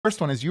First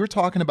one is you were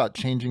talking about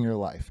changing your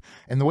life.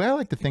 And the way I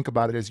like to think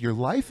about it is your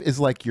life is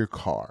like your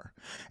car.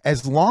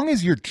 As long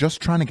as you're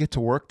just trying to get to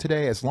work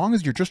today, as long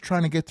as you're just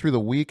trying to get through the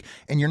week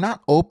and you're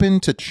not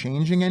open to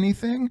changing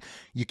anything,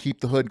 you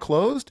keep the hood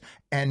closed.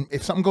 And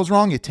if something goes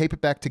wrong, you tape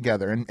it back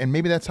together. And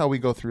maybe that's how we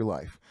go through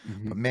life.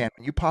 But man,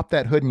 when you pop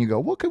that hood and you go,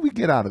 what could we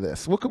get out of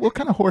this? What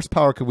kind of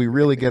horsepower could we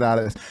really get out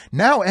of this?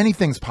 Now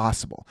anything's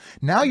possible.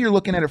 Now you're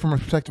looking at it from a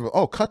perspective of,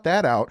 oh, cut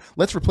that out.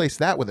 Let's replace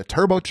that with a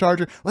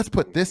turbocharger. Let's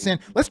put this in.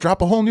 Let's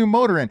drop a whole new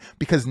motor in.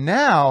 Because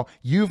now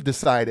you've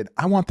decided,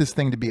 I want this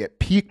thing to be at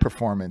peak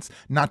performance,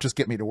 not just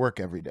get me to work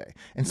every day.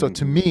 And so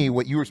to me,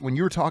 when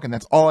you were talking,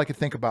 that's all I could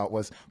think about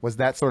was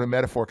that sort of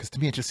metaphor. Because to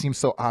me, it just seems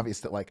so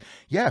obvious that, like,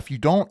 yeah, if you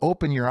don't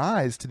open your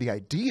eyes to the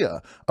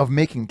idea of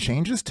making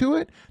changes to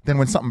it, then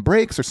when something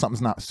breaks or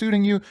something's not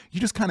suiting you, you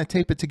just kind of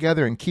tape it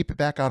together and keep it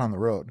back out on the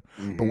road.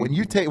 But when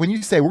you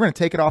say we're going to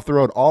take it off the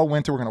road all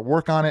winter, we're going to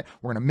work on it,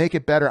 we're going to make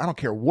it better, I don't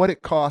care what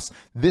it costs,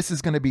 this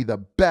is going to be the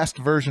best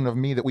version of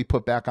me that we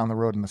put back on the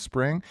road in the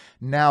spring.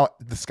 Now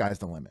the sky's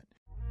the limit.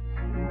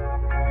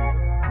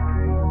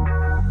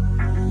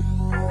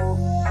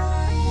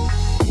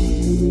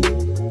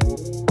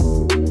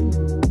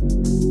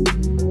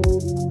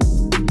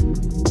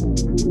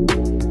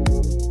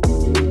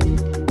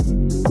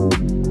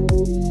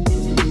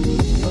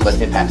 Let's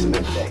impact some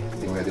men today. I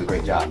think we're going to do a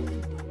great job.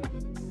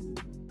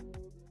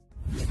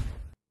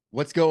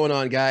 What's going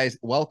on, guys?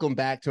 Welcome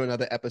back to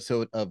another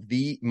episode of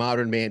the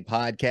Modern Man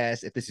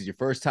Podcast. If this is your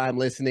first time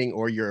listening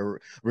or you're a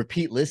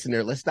repeat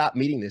listener, let's stop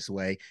meeting this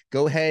way.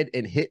 Go ahead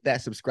and hit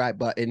that subscribe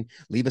button.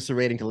 Leave us a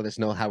rating to let us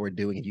know how we're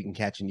doing, and you can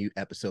catch a new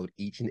episode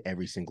each and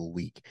every single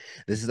week.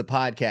 This is a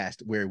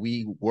podcast where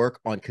we work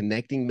on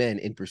connecting men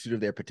in pursuit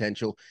of their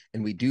potential,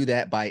 and we do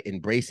that by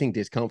embracing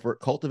discomfort,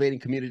 cultivating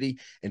community,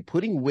 and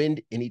putting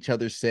wind in each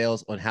other's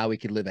sails on how we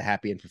can live a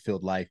happy and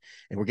fulfilled life.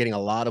 And we're getting a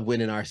lot of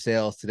wind in our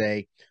sails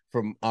today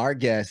from our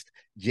guest,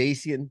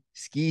 Jason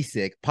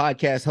Skeesick,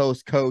 podcast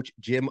host, coach,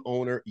 gym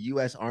owner,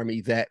 U.S.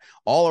 Army vet,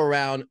 all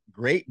around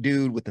great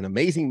dude with an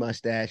amazing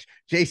mustache.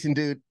 Jason,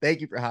 dude, thank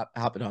you for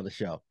hopping on the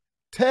show.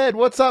 Ted,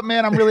 what's up,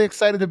 man? I'm really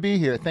excited to be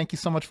here. Thank you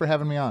so much for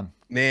having me on.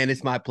 Man,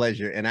 it's my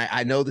pleasure. And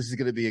I know this is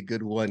going to be a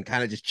good one,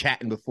 kind of just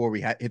chatting before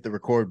we hit the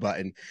record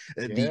button.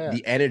 Yeah.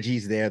 The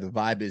energy's there, the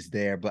vibe is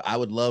there, but I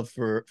would love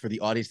for the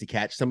audience to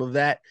catch some of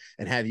that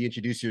and have you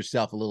introduce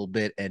yourself a little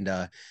bit and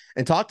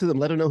talk to them.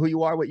 Let them know who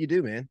you are, what you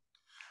do, man.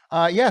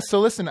 Yeah, so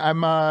listen,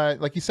 I'm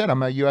like you said,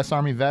 I'm a U.S.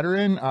 Army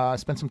veteran. I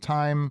spent some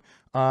time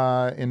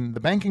in the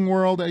banking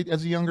world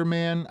as a younger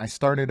man. I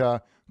started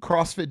a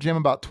CrossFit gym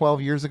about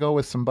 12 years ago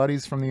with some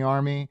buddies from the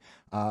Army,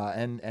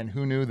 and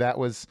who knew that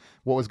was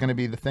what was going to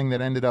be the thing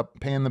that ended up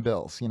paying the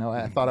bills. You know,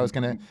 I thought I was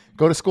going to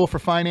go to school for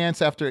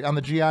finance on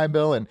the GI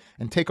Bill and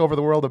take over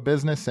the world of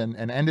business, and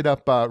ended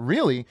up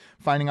really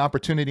finding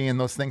opportunity in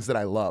those things that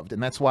I loved.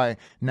 And that's why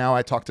now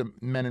I talk to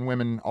men and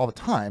women all the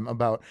time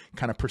about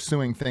kind of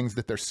pursuing things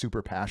that they're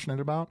super passionate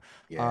about.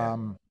 Yeah.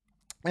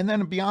 And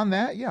then beyond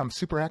that, yeah, I'm a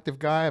super active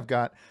guy. I've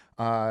got,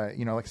 like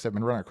I said, I've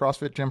been running a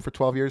CrossFit gym for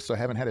 12 years, so I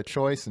haven't had a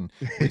choice. And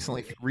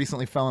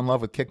recently fell in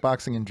love with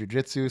kickboxing and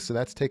jujitsu, so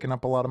that's taken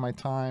up a lot of my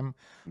time.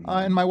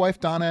 And my wife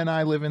Donna and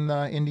I live in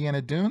the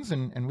Indiana Dunes,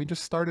 and we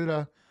just started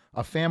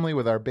a family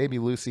with our baby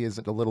Lucy, is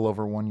a little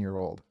over 1 year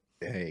old.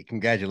 Hey,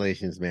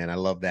 congratulations, man! I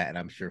love that, and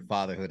I'm sure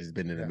fatherhood has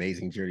been an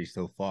amazing journey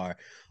so far.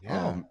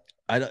 Yeah.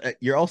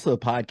 You're also a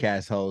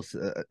podcast host.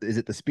 Is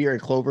it the Spear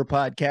and Clover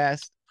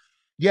podcast?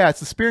 Yeah,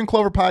 it's the Spear and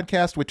Clover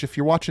podcast, which if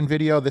you're watching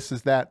video, this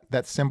is that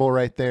symbol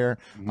right there.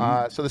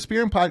 So the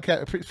Spear and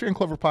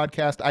Clover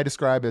podcast, I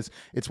describe as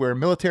it's where a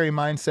military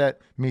mindset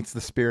meets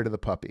the spirit of the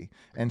puppy.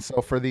 And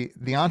so for the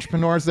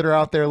entrepreneurs that are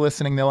out there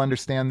listening, they'll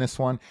understand this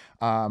one.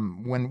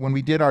 When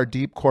we did our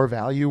deep core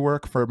value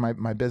work for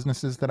my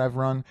businesses that I've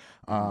run,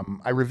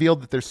 I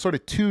revealed that there's sort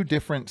of two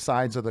different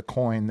sides of the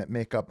coin that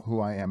make up who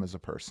I am as a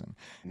person.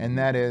 And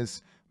that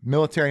is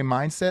military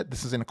mindset.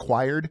 This is an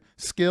acquired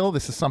skill.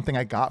 This is something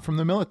I got from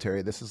the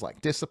military. This is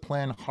like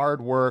discipline, hard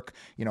work,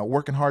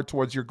 working hard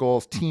towards your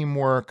goals,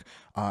 teamwork,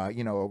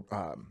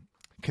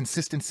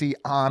 consistency,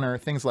 honor,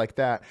 things like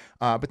that.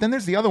 But then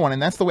there's the other one,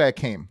 and that's the way I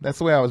came. That's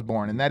the way I was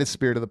born, and that is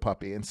spirit of the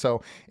puppy. And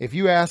so if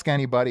you ask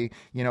anybody,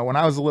 when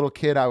I was a little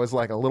kid, I was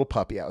like a little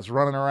puppy. I was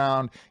running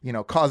around,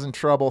 causing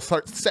trouble,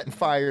 setting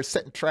fires,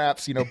 setting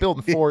traps,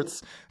 building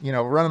forts,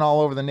 running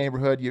all over the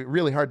neighborhood.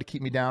 Really hard to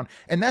keep me down.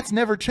 And that's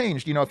never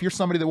changed. If you're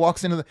somebody that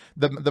walks into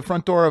the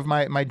front door of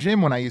my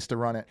gym when I used to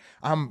run it,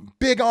 I'm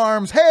big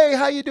arms. Hey,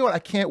 how you doing? I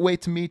can't wait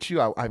to meet you.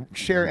 I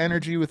share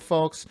energy with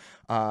folks.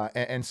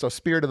 And so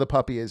spirit of the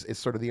puppy is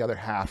sort of the other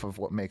half of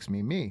what makes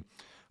me.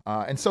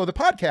 And so the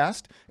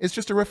podcast is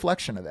just a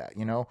reflection of that.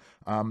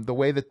 The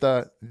way that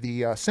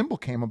the symbol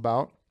came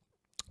about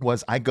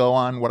was I go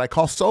on what I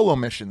call solo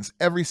missions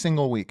every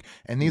single week.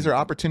 And these are Mm.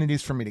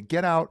 opportunities for me to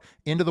get out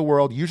into the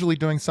world, usually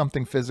doing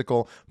something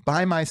physical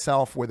by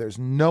myself where there's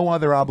no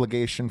other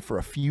obligation for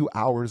a few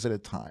hours at a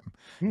time.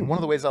 And Mm. one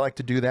of the ways I like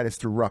to do that is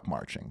through ruck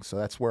marching. So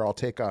that's where I'll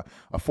take a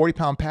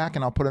 40-pound pack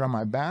and I'll put it on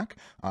my back.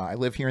 I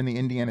live here in the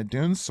Indiana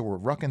Dunes, so we're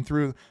rucking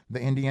through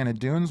the Indiana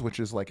Dunes, which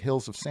is like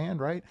hills of sand,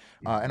 right?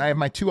 And I have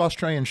my 2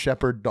 Australian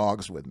Shepherd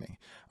dogs with me.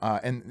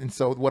 And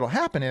so what'll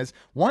happen is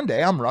one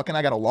day I'm rucking,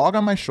 I got a log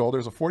on my shoulder,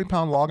 there's a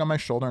 40-pound log on my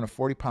shoulder and a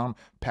 40-pound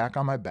pack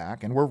on my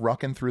back, and we're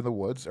rucking through the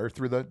woods or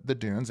through the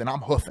dunes, and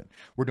I'm hoofing.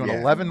 We're doing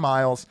Yeah. 11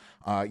 miles,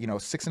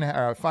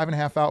 6.5,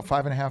 5.5 out,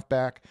 5.5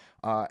 back.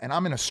 And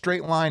I'm in a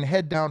straight line,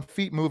 head down,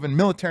 feet moving,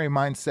 military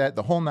mindset,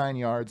 the whole 9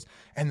 yards.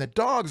 And the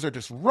dogs are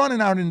just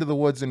running out into the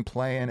woods and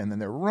playing, and then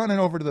they're running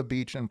over to the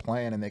beach and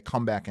playing, and they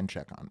come back and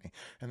check on me.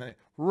 And then they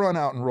run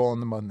out and roll in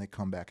the mud, and they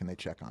come back and they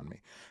check on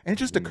me. And it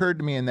just Mm. occurred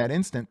to me in that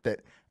instant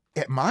that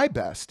at my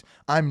best,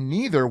 I'm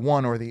neither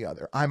one or the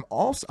other. I'm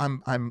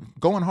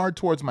going hard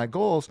towards my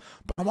goals,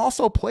 but I'm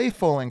also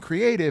playful and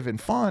creative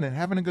and fun and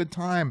having a good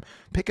time,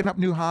 picking up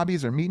new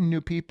hobbies or meeting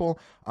new people.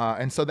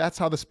 And so that's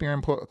how the Spear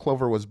and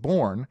Clover was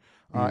born.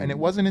 And it Mm.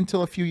 wasn't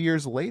until a few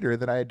years later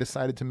that I had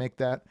decided to make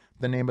that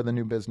the name of the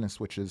new business,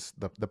 which is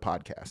the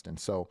podcast. And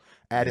so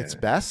at its Yeah.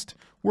 best,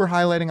 we're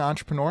highlighting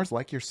entrepreneurs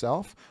like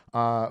yourself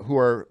who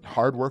are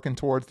hard working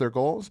towards their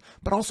goals,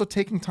 but also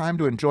taking time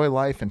to enjoy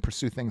life and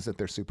pursue things that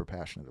they're super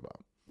passionate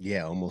about.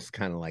 Yeah, almost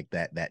kind of like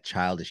that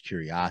childish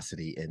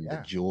curiosity and the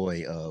Yeah.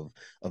 joy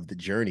of the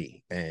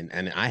journey.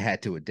 And I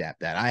had to adapt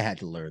that. I had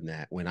to learn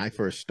that when I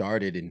first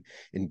started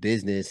in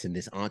business, and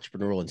this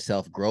entrepreneurial and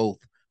self-growth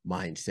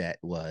mindset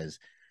was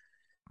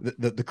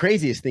the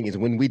craziest thing is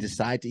when we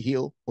decide to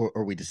heal,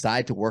 or we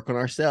decide to work on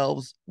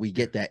ourselves, we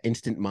get that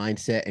instant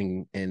mindset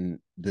and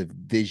the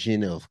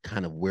vision of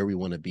kind of where we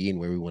want to be and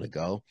where we want to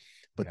go.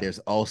 But Yeah. there's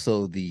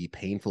also the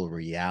painful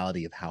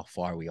reality of how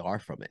far we are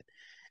from it.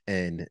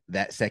 And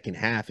that second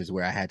half is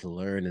where I had to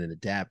learn and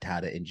adapt how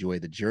to enjoy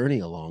the journey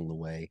along the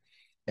way.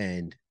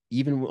 And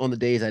even on the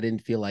days I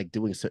didn't feel like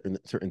doing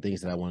certain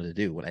things that I wanted to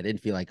do, when I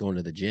didn't feel like going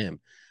to the gym,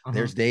 Mhm.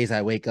 there's days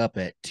I wake up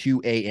at 2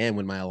 a.m.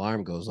 when my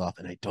alarm goes off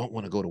and I don't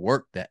want to go to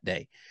work that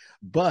day.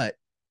 But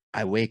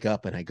I wake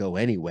up and I go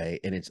anyway.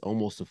 And it's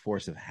almost a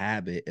force of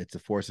habit. It's a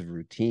force of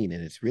routine.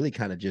 And it's really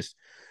kind of just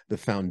the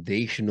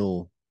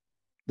foundational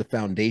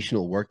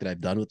work that I've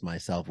done with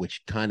myself,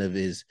 which kind of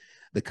is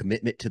the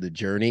commitment to the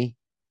journey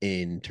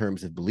in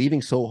terms of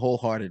believing so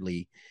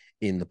wholeheartedly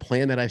in the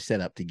plan that I've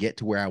set up to get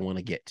to where I want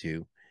to get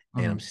to.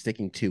 And I'm Mhm.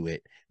 sticking to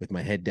it with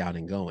my head down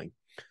and going.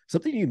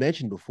 Something you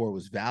mentioned before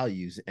was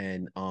values.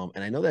 And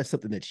I know that's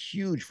something that's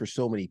huge for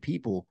so many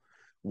people.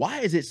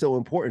 Why is it so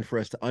important for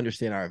us to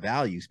understand our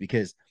values?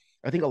 Because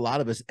I think a lot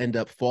of us end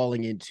up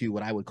falling into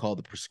what I would call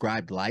the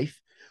prescribed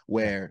life, Yeah.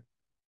 where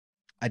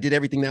I did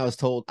everything that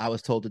I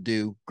was told to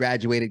do,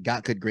 graduated,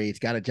 got good grades,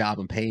 got a job,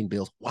 and paying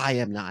bills. Why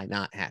am I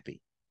not happy?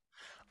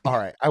 All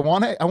right. I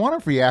want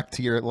to react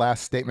to your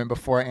last statement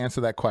before I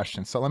answer that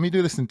question. So let me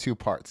do this in 2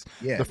 parts.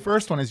 Yeah. The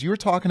first one is you were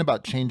talking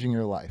about changing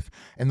your life.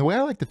 And the way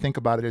I like to think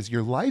about it is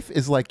your life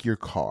is like your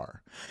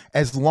car.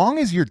 As long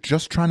as you're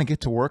just trying to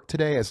get to work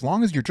today, as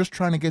long as you're just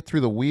trying to get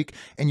through the week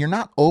and you're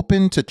not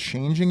open to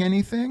changing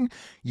anything,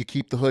 you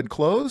keep the hood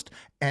closed.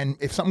 And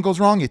if something goes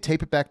wrong, you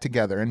tape it back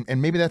together.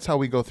 And maybe that's how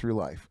we go through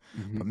life.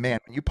 Mm-hmm. But man,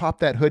 when you pop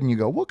that hood and you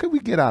go, what could we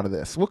get out of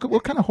this?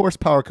 What kind of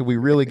horsepower could we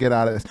really get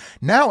out of this?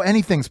 Now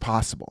anything's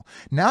possible.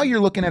 Now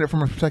you're looking at it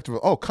from a perspective of,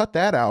 oh, cut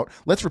that out.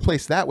 Let's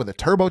replace that with a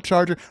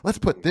turbocharger. Let's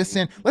put this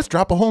in. Let's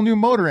drop a whole new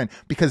motor in.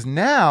 Because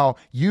now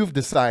you've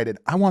decided,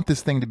 I want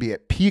this thing to be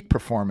at peak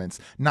performance,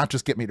 not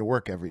just get me to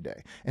work every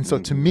day. And so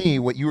to me,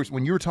 when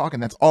you were talking,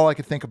 that's all I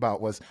could think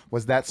about was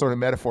that sort of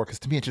metaphor. Because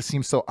to me, it just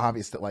seems so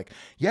obvious that, like,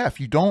 yeah,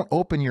 if you don't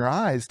open your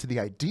eyes to the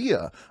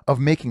idea of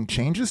making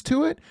changes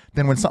to it,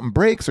 then when something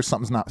breaks or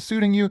something's not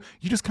suiting you,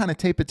 you just kind of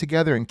tape it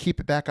together and keep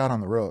it back out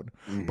on the road.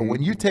 But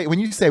when you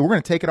say we're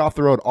going to take it off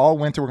the road all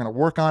winter, we're going to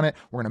work on it,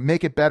 we're going to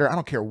make it better, I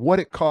don't care what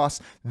it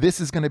costs, this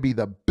is going to be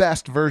the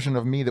best version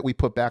of me that we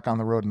put back on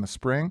the road in the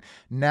spring.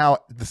 Now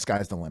the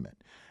sky's the limit.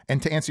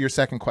 And to answer your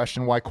second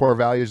question, why core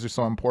values are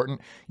so important,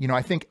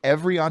 I think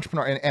every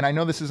entrepreneur, and I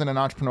know this isn't an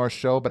entrepreneur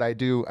show, but I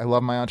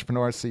love my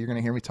entrepreneurs, so you're going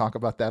to hear me talk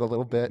about that a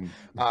little bit.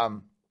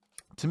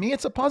 To me,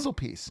 it's a puzzle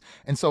piece.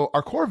 And so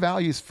our core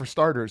values, for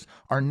starters,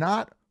 are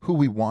not who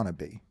we want to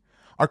be.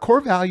 Our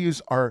core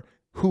values are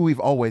who we've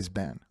always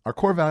been. Our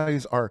core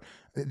values are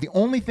the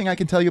only thing I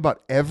can tell you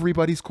about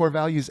everybody's core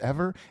values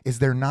ever is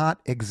they're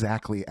not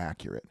exactly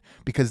accurate,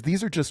 because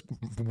these are just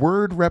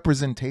word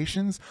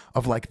representations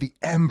of like the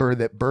ember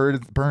that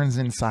burns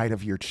inside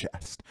of your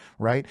chest,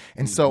 right?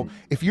 And so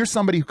if you're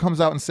somebody who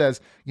comes out and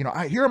says,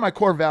 here are my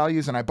core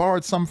values, and I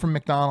borrowed some from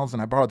McDonald's,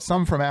 and I borrowed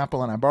some from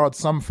Apple, and I borrowed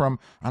some from,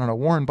 I don't know,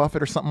 Warren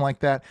Buffett or something like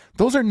that,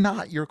 those are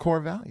not your core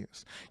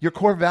values. Your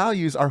core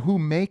values are who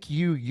make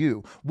you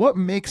you. What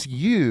makes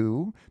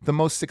you the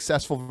most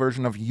successful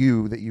version of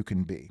you that you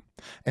can be?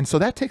 And so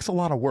that takes a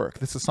lot of work.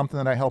 This is something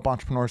that I help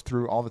entrepreneurs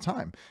through all the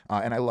time.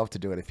 And I love to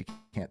do it, if you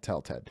can't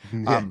tell, Ted.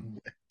 Yeah.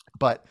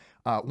 But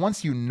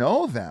once you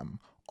know them,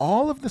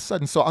 all of the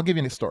sudden, so I'll give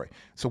you a story.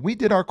 So we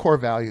did our core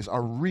values,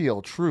 our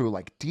real, true,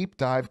 like deep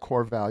dive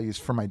core values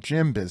for my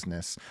gym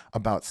business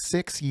about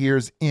 6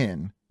 years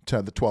in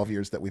to the 12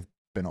 years that we've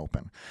been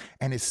open.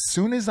 And as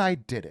soon as I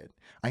did it,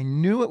 I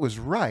knew it was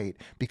right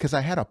because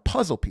I had a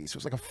puzzle piece. It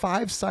was like a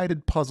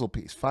 5-sided puzzle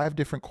piece, 5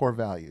 different core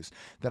values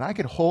that I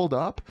could hold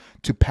up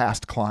to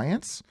past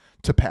clients,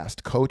 to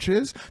past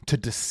coaches, to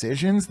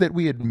decisions that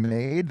we had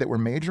made that were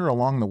major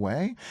along the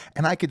way.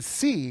 And I could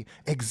see,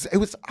 it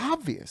was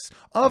obvious.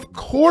 Of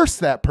course,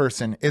 that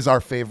person is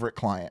our favorite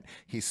client.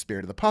 He's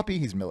Spirit of the Puppy,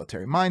 he's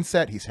military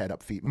mindset, he's head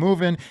up, feet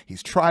moving,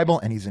 he's tribal,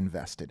 and he's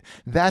invested.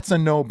 That's a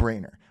no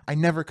brainer. I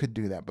never could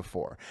do that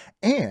before.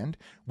 And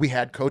we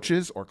had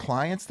coaches or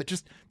clients that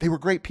just, they were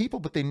great people,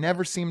 but they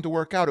never seemed to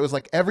work out. It was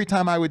like every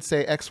time I would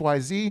say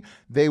XYZ,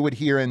 they would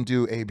hear and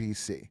do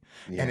ABC.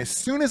 Yeah. And as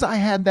soon as I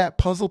had that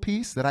puzzle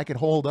piece that I could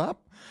hold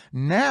up,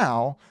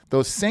 now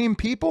those same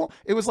people,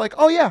 it was like,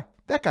 oh yeah,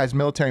 that guy's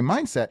military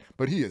mindset,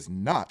 but he is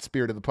not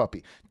Spirit of the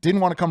Puppy.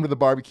 Didn't want to come to the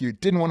barbecue,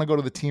 didn't want to go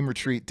to the team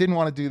retreat, didn't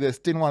want to do this,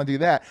 didn't want to do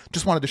that,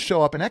 just wanted to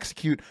show up and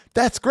execute.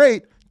 That's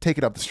great. Take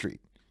it up the street.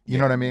 You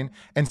know what I mean?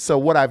 And so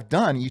what I've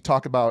done, you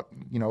talk about,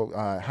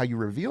 how you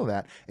reveal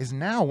that, is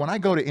now when I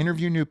go to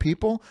interview new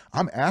people,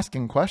 I'm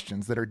asking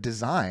questions that are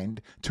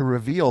designed to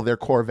reveal their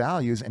core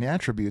values and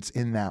attributes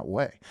in that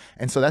way.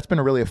 And so that's been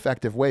a really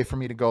effective way for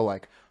me to go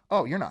like,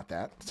 oh, you're not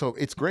that. So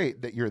it's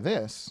great that you're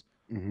this,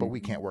 but we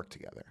can't work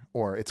together.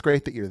 Or it's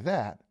great that you're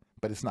that,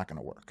 but it's not going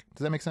to work.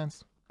 Does that make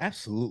sense?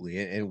 Absolutely.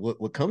 And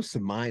what comes to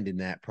mind in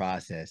that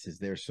process is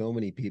there's so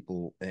many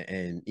people,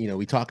 and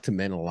we talk to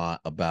men a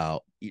lot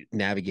about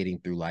navigating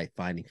through life,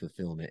 finding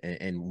fulfillment.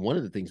 And one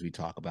of the things we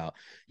talk about,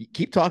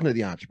 keep talking to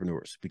the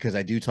entrepreneurs, because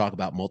I do talk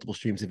about multiple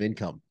streams of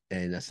income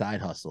and a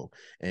side hustle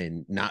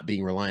and not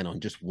being reliant on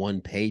just one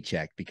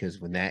paycheck,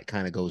 because when that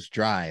kind of goes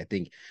dry, I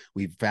think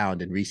we've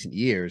found in recent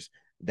years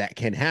that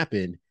can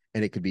happen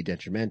and it could be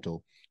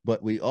detrimental.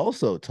 But we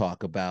also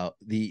talk about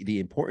the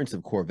importance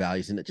of core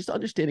values and just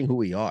understanding who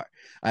we are.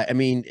 I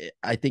mean,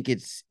 I think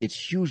it's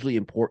hugely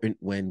important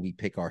when we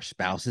pick our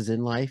spouses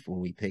in life, when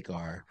we pick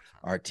our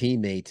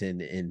teammates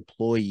and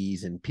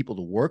employees and people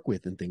to work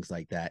with and things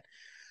like that.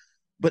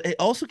 But it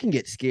also can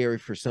get scary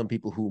for some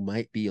people who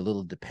might be a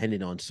little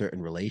dependent on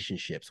certain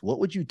relationships. What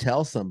would you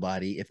tell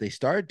somebody if they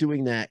start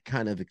doing that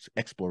kind of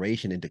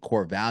exploration into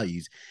core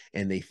values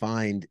and they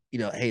find,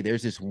 hey,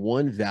 there's this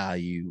one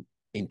value,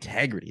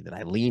 integrity, that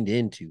I leaned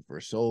into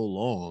for so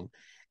long,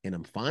 and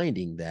I'm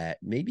finding that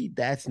maybe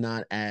that's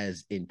not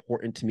as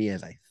important to me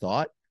as I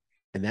thought,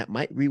 and that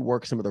might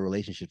rework some of the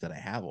relationships that I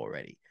have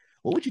already?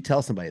 What would you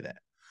tell somebody that?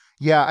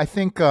 Yeah, I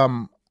think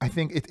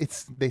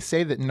it's they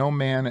say that no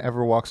man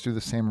ever walks through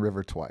the same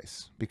river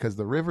twice, because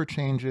the river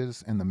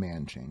changes and the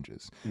man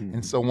changes.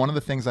 And so one of the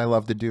things I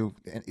love to do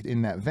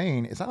in that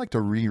vein is I like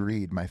to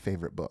reread my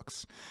favorite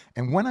books.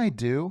 And when I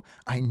do,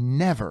 I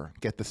never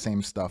get the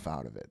same stuff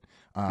out of it.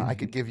 I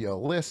could give you a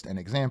list and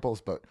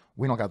examples, but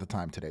we don't got the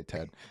time today,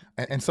 Ted.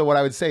 And so what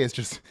I would say is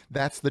just,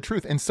 that's the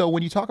truth. And so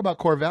when you talk about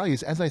core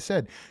values, as I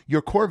said,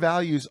 your core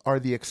values are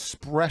the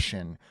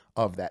expression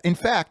of that. In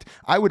fact,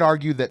 I would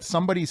argue that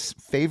somebody's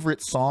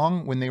favorite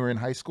song when they were in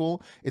high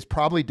school is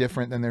probably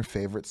different than their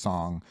favorite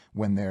song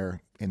when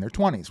they're in their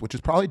 20s, which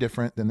is probably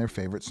different than their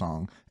favorite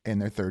song in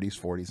their 30s,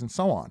 40s, and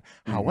so on.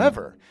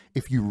 However,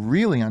 if you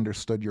really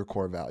understood your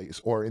core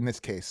values, or in this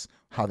case,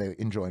 how they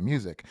enjoy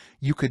music,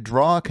 you could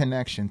draw a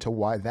connection to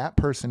why that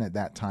person at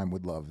that time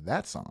would love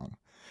that song.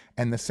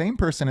 And the same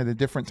person at a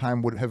different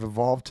time would have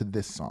evolved to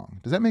this song.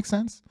 Does that make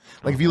sense?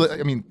 Like if you,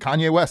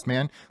 Kanye West,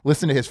 man,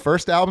 listen to his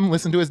first album,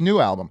 listen to his new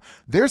album.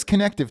 There's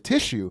connective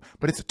tissue,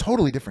 but it's a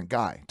totally different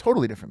guy,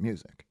 totally different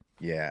music.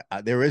 Yeah,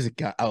 there is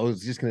I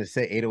was just gonna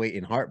say 808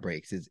 and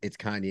Heartbreaks. It's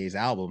Kanye's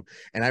album,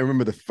 and I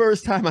remember the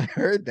first time I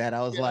heard that,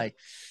 I was like,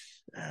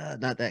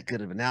 not that good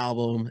of an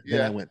album.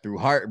 Then I went through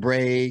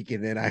Heartbreak,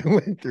 and then I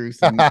went through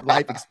some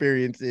life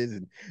experiences,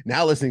 and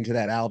now listening to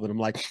that album, I'm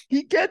like,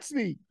 he gets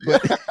me.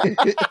 But,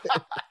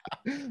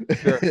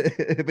 Sure.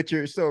 but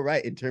you're so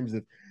right in terms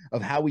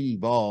of how we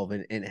evolve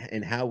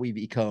and how we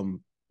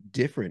become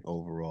different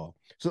overall.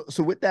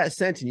 So with that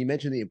sense, and you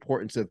mentioned the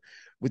importance of,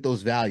 with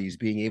those values,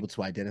 being able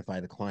to identify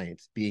the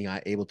clients, being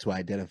able to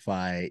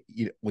identify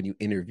when you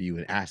interview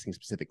and asking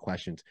specific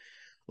questions.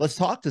 Let's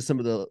talk to some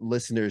of the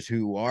listeners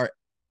who are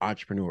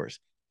entrepreneurs,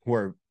 who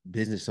are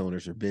business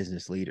owners or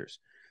business leaders.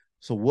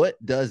 So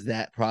what does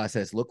that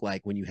process look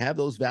like when you have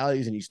those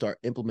values and you start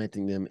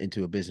implementing them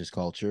into a business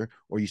culture,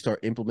 or you start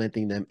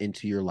implementing them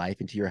into your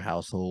life, into your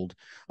household?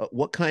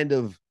 What kind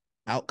of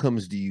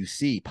outcomes do you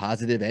see,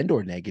 positive and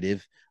or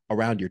negative,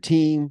 around your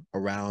team,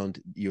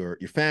 around your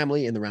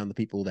family, and around the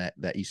people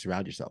that you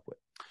surround yourself with?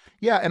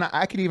 Yeah, and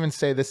I could even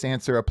say this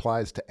answer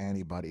applies to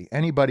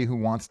anybody who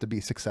wants to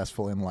be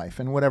successful in life,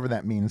 and whatever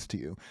that means to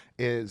you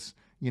is,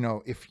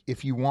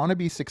 if you want to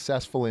be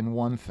successful in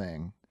one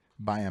thing,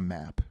 buy a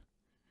map,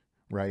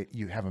 right?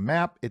 You have a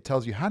map, it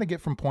tells you how to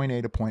get from point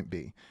A to point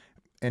B.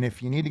 And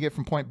if you need to get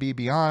from point B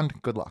beyond,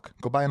 good luck.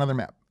 Go buy another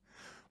map.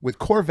 with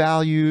core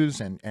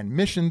values and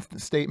mission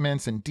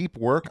statements and deep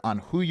work on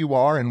who you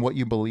are and what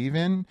you believe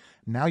in,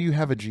 now you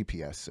have a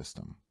GPS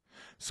system.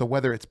 So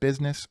whether it's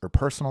business or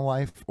personal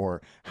life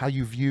or how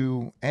you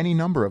view any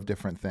number of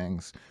different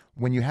things,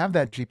 when you have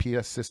that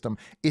GPS system,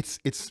 it's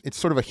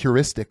sort of a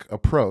heuristic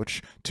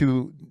approach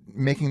to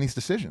making these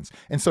decisions.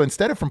 And so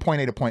instead of from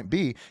point A to point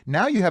B,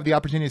 now you have the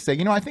opportunity to say,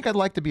 I think I'd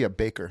like to be a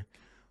baker.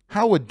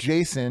 How would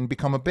Jason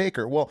become a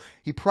baker? Well,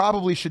 he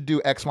probably should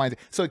do X, Y, and Z.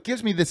 So it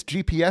gives me this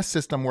GPS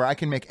system where I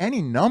can make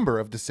any number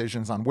of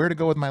decisions on where to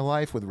go with my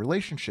life, with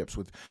relationships,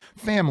 with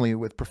family,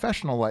 with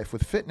professional life,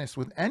 with fitness,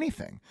 with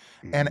anything.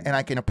 And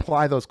I can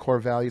apply those core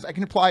values. I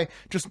can apply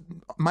just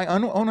my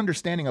own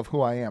understanding of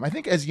who I am. I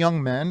think as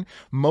young men,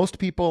 most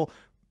people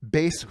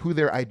base who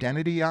their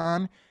identity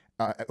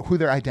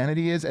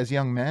is as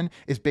young men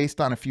is based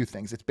on a few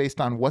things. It's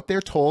based on what they're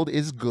told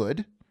is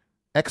good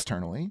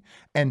externally,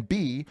 and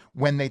B,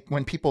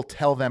 when people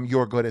tell them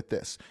you're good at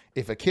this.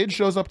 If a kid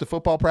shows up to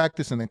football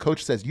practice and the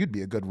coach says you'd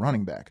be a good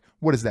running back,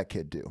 what does that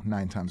kid do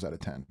 9 times out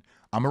of 10?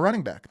 I'm a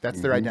running back. That's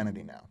their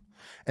identity now.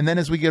 And then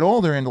as we get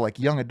older into like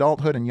young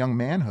adulthood and young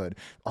manhood,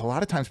 a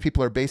lot of times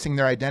people are basing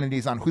their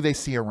identities on who they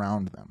see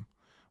around them.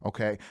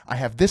 Okay, I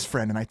have this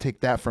friend and I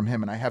take that from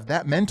him, and I have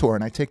that mentor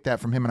and I take that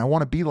from him, and I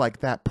want to be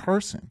like that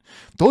person.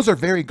 Those are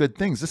very good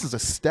things. This is a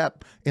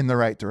step in the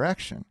right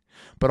direction.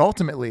 But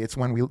ultimately, it's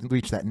when we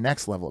reach that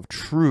next level of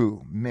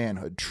true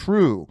manhood,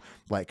 true,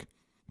 like,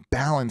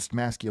 balanced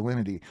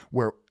masculinity,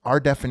 where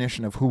our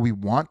definition of who we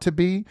want to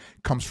be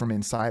comes from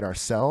inside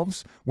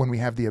ourselves, when we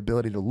have the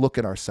ability to look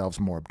at ourselves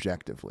more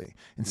objectively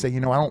and say, I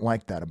don't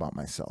like that about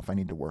myself. I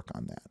need to work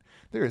on that.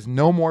 There is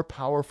no more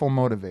powerful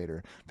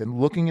motivator than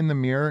looking in the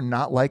mirror,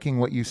 not liking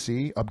what you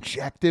see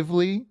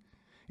objectively.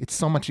 It's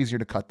so much easier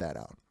to cut that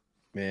out.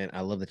 Man,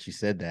 I love that you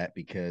said that,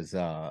 because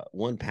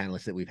one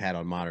panelist that we've had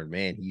on Modern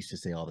Man, he used to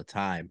say all the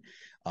time,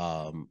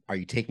 are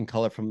you taking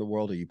color from the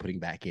world, or are you putting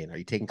back in? Are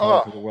you taking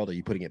color from the world, or are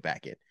you putting it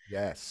back in?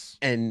 Yes.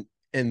 And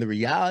the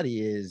reality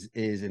is,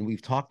 and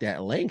we've talked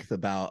at length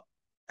about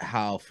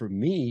how, for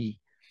me,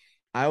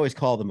 I always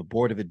call them a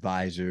board of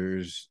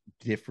advisors,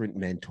 different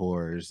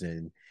mentors,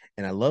 and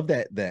I love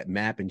that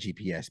map and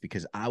GPS,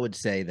 because I would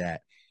say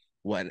that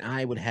when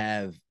I would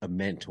have a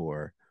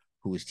mentor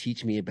who was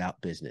teaching me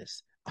about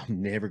business,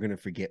 I'm never going to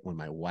forget when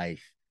my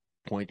wife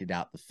pointed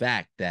out the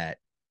fact that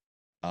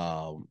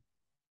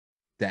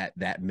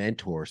that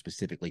mentor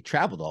specifically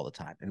traveled all the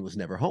time and was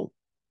never home.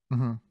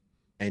 Mm-hmm.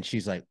 And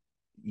she's like,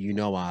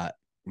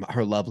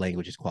 her love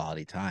language is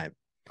quality time.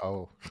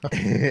 Oh.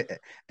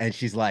 And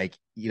she's like,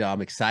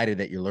 I'm excited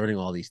that you're learning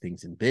all these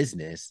things in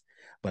business,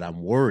 but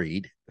I'm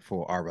worried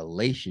for our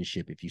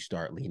relationship if you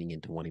start leaning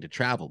into wanting to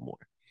travel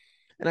more.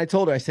 And I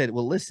told her, I said,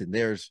 well, listen,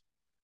 there's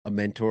a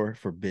mentor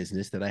for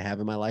business that I have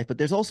in my life, but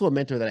there's also a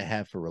mentor that I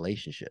have for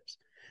relationships.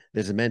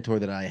 There's a mentor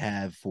that I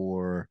have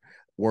for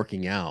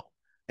working out.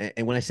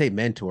 And when I say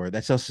mentor,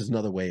 that's just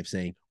another way of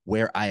saying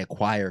where I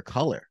acquire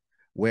color,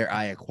 where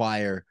I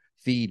acquire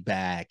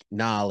feedback,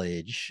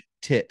 knowledge,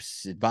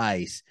 tips,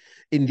 advice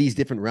in these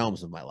different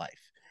realms of my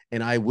life.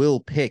 And I will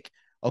pick,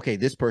 okay,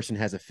 this person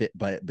has a fit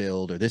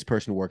build, or this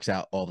person works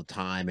out all the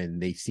time and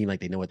they seem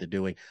like they know what they're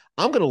doing.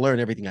 I'm going to learn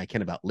everything I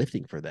can about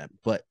lifting for them.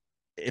 But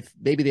if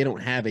maybe they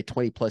don't have a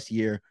 20+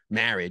 year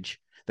marriage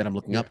that I'm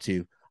looking up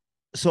to,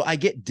 so I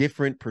get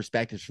different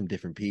perspectives from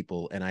different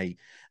people. And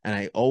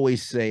I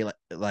always say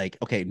like,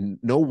 okay,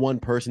 no one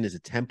person is a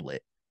template,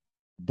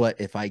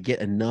 but if I get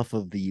enough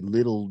of the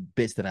little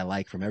bits that I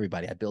like from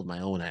everybody, I build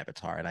my own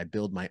avatar, and I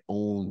build my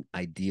own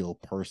ideal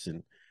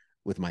person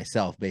with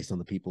myself based on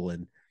the people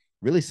and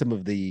really some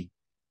of the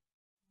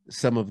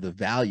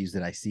values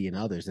that I see in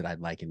others that I'd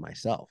like in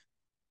myself.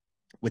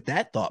 With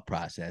that thought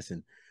process,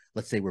 and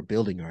let's say we're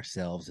building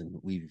ourselves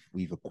and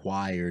we've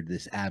acquired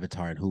this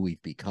avatar and who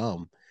we've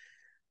become.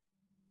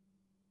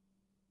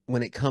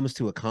 When it comes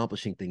to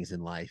accomplishing things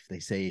in life, they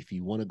say if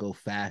you want to go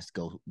fast,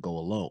 go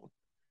alone.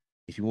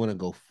 If you want to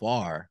go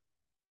far,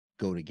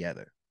 go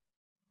together.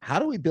 How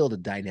do we build a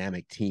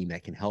dynamic team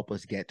that can help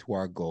us get to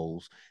our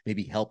goals,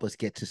 maybe help us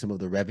get to some of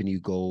the revenue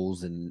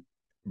goals and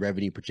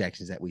revenue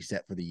projections that we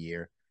set for the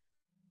year?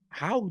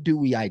 How do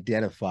we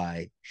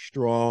identify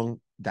strong,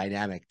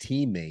 dynamic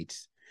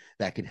teammates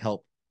that can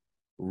help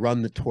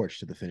run the torch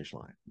to the finish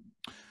line?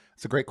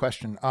 It's a great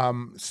question.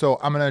 So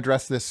I'm going to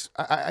address this.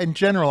 In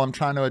general, I'm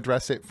trying to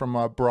address it from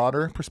a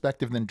broader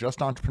perspective than just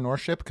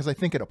entrepreneurship, because I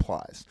think it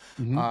applies.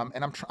 And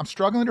I'm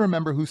struggling to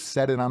remember who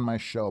said it on my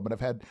show, but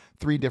I've had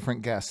 3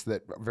 different guests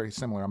that are very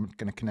similar. I'm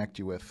going to connect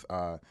you with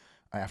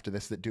after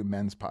this that do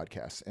men's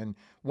podcasts. And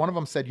one of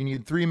them said you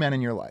need 3 men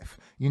in your life.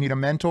 You need a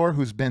mentor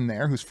who's been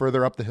there, who's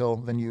further up the hill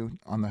than you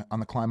on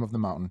the climb of the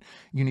mountain.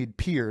 You need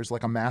peers,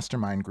 like a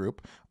mastermind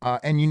group,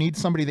 and you need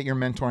somebody that you're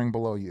mentoring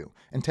below you.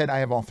 And Ted, I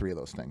have all 3 of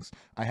those things.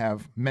 I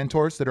have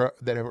mentors that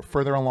are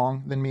further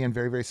along than me and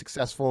very, very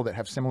successful, that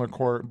have similar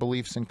core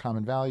beliefs and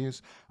common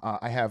values.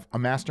 I have a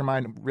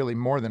mastermind, really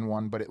more than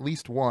one, but at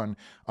least one,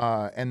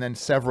 and then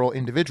several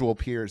individual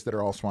peers that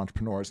are also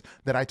entrepreneurs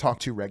that I talk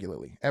to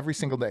regularly every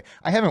single day.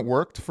 I haven't worked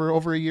worked for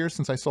over a year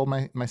since I sold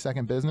my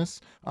second business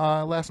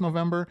last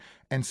November.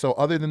 And so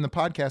other than the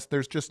podcast,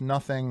 there's just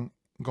nothing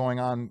going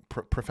on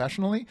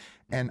professionally.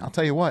 And I'll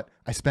tell you what,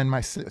 I spend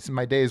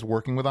my days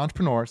working with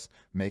entrepreneurs,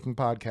 making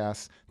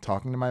podcasts,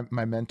 talking to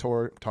my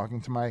mentor,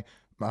 talking to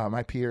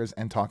my peers,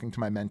 and talking to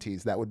my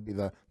mentees. That would be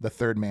the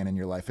third man in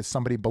your life, is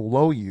somebody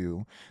below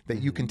you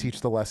that you can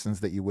teach the lessons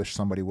that you wish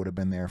somebody would have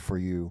been there for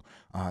you,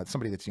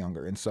 somebody that's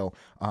younger. And so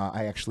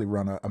I actually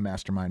run a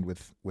mastermind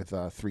with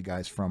three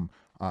guys from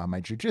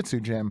my jiu-jitsu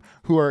gym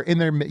who are in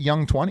their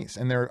young 20s,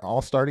 and they're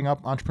all starting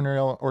up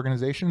entrepreneurial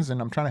organizations, and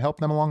I'm trying to help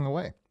them along the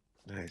way.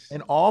 Nice.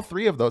 And all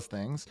three of those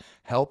things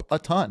help a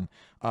ton.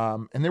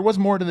 And there was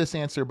more to this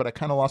answer, but I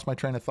kind of lost my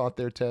train of thought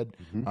there, Ted.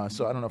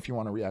 So I don't know if you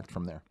want to react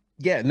from there.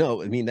 Yeah,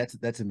 no, I mean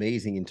that's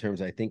amazing in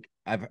terms. I think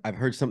I've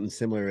heard something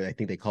similar. I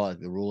think they call it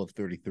the rule of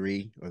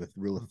 33 or the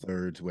rule of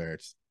thirds, where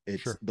it's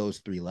Sure. those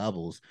three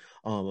levels.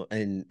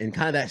 And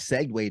kind of that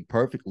segued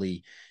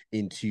perfectly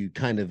into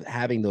kind of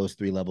having those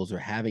three levels, or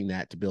having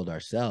that to build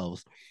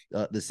ourselves.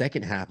 The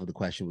second half of the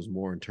question was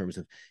more in terms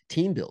of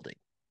team building,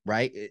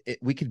 right?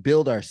 We could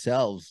build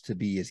ourselves to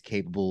be as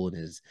capable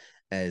and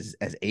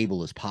as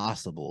able as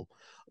possible,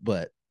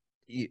 but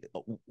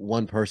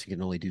one person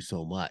can only do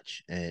so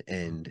much.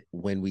 And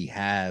when we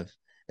have,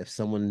 if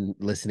someone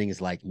listening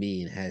is like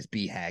me and has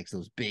BHAGs,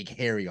 those big,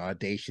 hairy,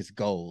 audacious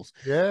goals,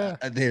 Yeah.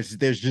 there's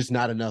just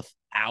not enough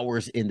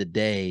hours in the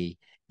day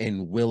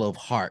and will of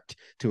heart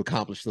to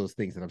accomplish those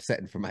things that I'm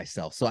setting for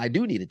myself. So I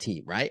do need a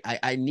team, right?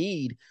 I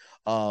need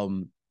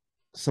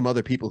some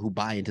other people who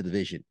buy into the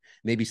vision,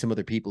 maybe some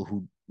other people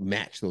who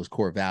match those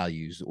core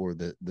values or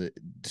the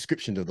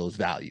description of those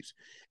values,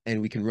 and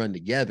we can run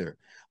together.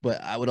 But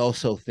I would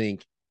also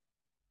think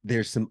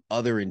there's some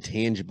other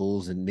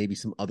intangibles and maybe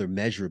some other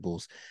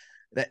measurables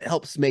that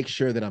helps make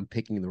sure that I'm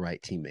picking the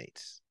right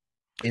teammates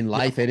in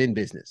life and in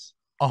business.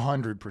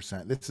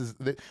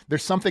 100%.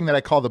 There's something that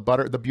I call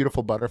the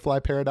beautiful butterfly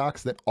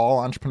paradox that all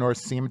entrepreneurs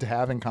seem to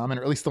have in common,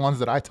 or at least the ones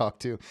that I talk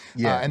to.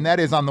 Yeah. And that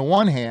is, on the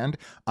one hand,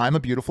 I'm a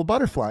beautiful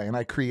butterfly and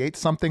I create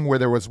something where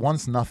there was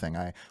once nothing.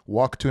 I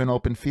walk to an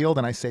open field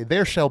and I say,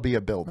 there shall be a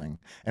building,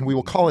 and we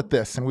will call it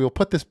this, and we will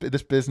put this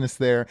business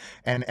there.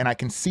 And I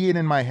can see it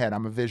in my head.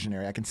 I'm a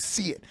visionary. I can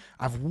see it.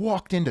 I've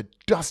walked into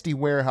dusty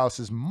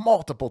warehouses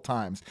multiple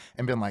times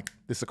and been like,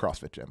 this is a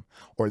CrossFit gym,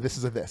 or this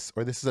is a this,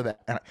 or this is a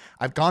that. And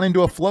I've gone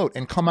into a float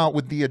and come out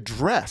with the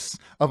address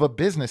of a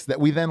business that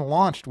we then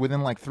launched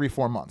within like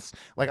 3-4 months.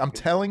 Like, I'm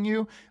telling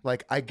you,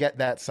 like, I get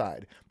that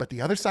side. But the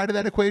other side of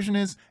that equation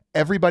is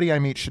everybody I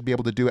meet should be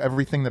able to do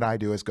everything that I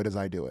do as good as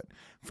I do it.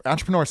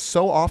 Entrepreneurs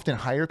so often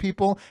hire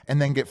people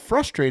and then get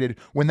frustrated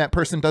when that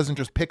person doesn't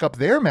just pick up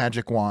their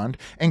magic wand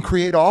and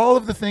create all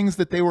of the things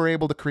that they were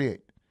able to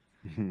create.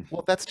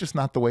 Well, that's just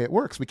not the way it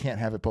works. We can't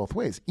have it both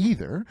ways.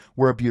 Either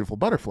we're a beautiful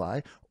butterfly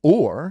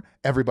or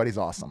everybody's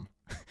awesome.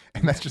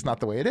 And that's just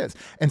not the way it is.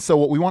 And so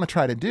what we want to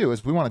try to do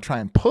is we want to try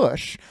and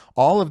push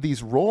all of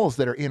these roles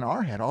that are in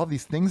our head, all of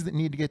these things that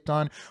need to get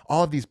done,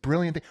 all of these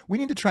brilliant things. We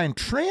need to try and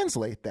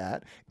translate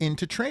that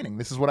into training.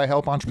 This is what I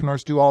help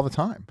entrepreneurs do all the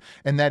time.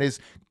 And that is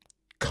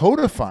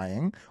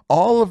codifying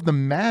all of the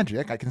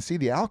magic. I can see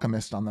the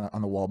alchemist on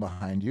the wall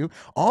behind you.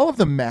 All of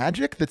the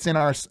magic that's in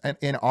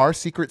our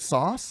secret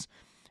sauce.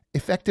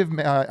 Effective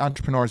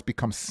entrepreneurs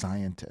become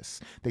scientists.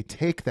 They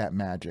take that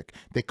magic,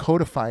 they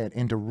codify it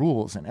into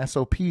rules and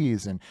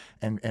SOPs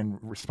and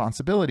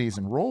responsibilities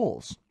and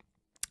roles.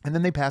 And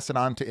then they pass it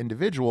on to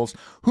individuals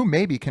who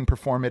maybe can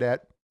perform it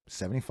at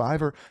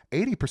 75 or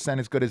 80%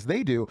 as good as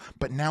they do,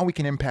 but now we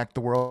can impact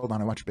the world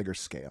on a much bigger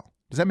scale.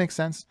 Does that make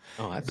sense?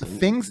 Oh, The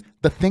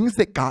things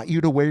that got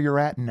you to where you're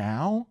at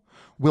now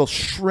will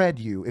shred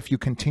you if you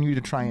continue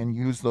to try and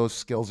use those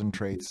skills and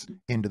traits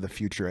into the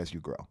future as you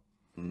grow.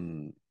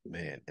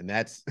 Man, and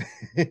that's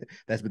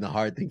that's been the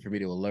hard thing for me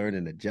to learn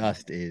and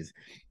adjust, is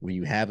when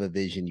you have a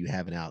vision, you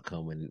have an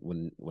outcome.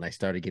 When I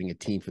started getting a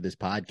team for this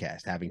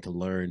podcast, having to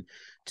learn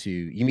to,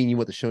 you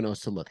want the show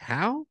notes to look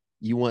how?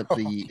 You want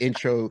the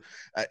intro,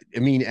 I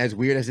mean, as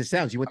weird as it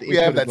sounds, you want the We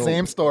intro have to that go,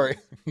 same story.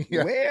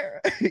 yeah.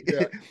 Where?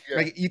 Yeah.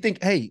 Like, you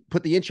think, hey,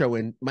 put the intro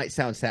in, might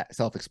sound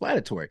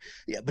self-explanatory.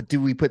 Yeah, but do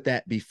we put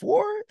that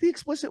before the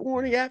explicit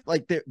warning after?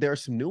 Like, there are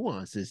some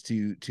nuances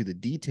to the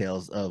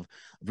details of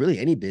really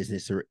any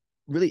business or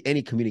really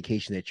any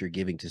communication that you're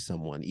giving to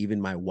someone.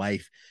 Even my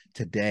wife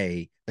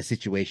today, a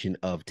situation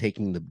of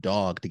taking the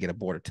dog to get a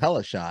border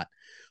shot,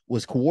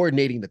 was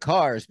coordinating the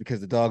cars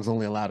because the dog's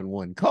only allowed in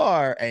one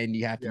car, and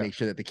you have to make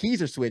sure that the keys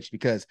are switched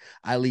because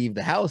I leave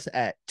the house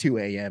at 2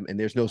 a.m. and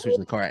there's no switching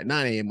the car at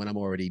 9 a.m. when I'm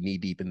already knee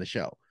deep in the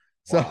show.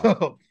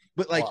 So,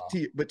 but like,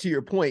 to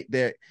your point,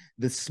 that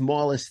the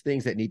smallest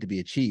things that need to be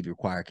achieved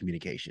require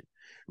communication,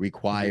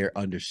 require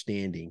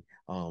understanding.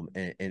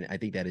 And I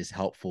think that is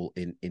helpful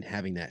in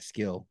having that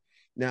skill.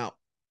 Now,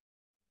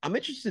 I'm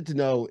interested to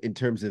know, in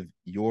terms of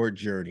your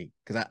journey,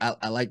 because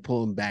I like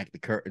pulling back the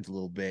curtains a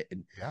little bit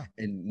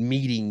and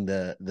meeting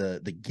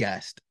the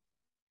guest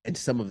and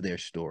some of their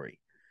story.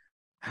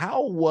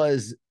 How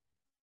was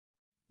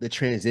the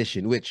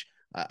transition, which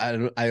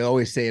I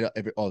always say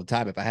it all the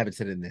time. If I haven't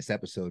said it in this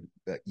episode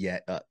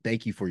yet,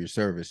 thank you for your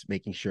service,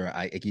 making sure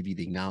I give you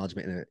the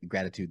acknowledgement and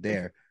gratitude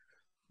there.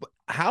 But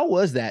how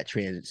was that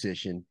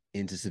transition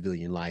into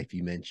civilian life?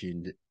 You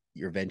mentioned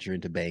your venture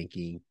into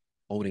banking,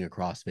 owning a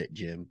CrossFit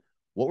gym.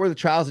 What were the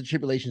trials and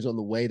tribulations on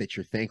the way that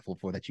you're thankful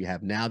for that you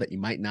have now that you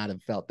might not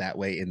have felt that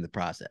way in the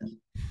process?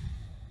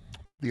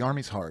 The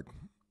Army's hard.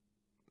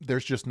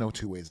 There's just no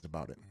two ways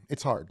about it.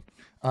 It's hard.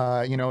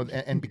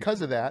 And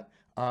because of that,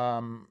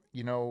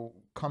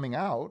 coming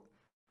out,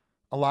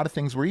 a lot of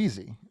things were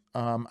easy.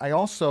 I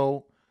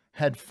also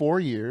had 4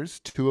 years,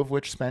 two of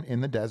which spent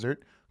in the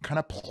desert, kind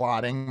of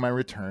plotting my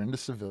return to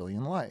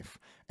civilian life.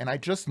 And I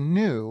just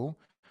knew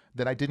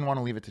that I didn't want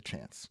to leave it to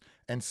chance.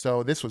 And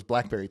so this was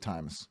BlackBerry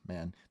times,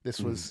 man. This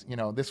was,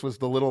 this was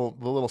the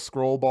little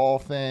scroll ball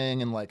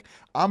thing. And like,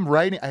 I'm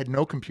writing, I had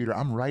no computer.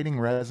 I'm writing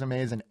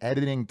resumes and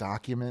editing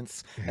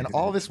documents and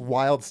all this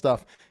wild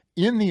stuff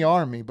in the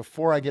Army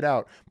before I get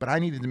out. But I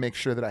needed to make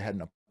sure that I had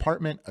an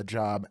apartment, a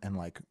job, and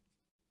like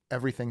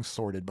everything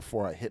sorted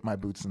before I hit my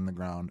boots in the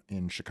ground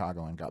in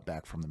Chicago and got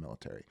back from the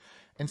military.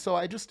 And so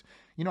I just,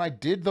 I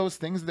did those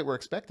things that were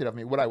expected of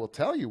me. What I will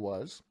tell you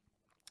was,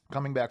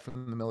 coming back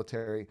from the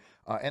military,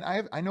 and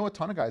I know a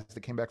ton of guys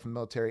that came back from the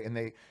military,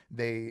 and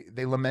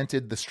they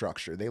lamented the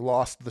structure. They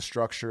lost the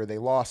structure. They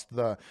lost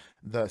the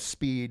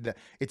speed.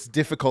 It's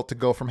difficult to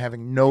go from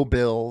having no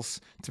bills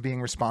to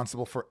being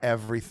responsible for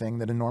everything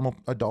that a normal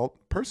adult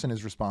person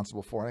is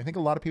responsible for. And I think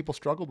a lot of people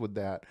struggled with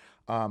that.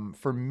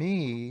 For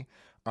me,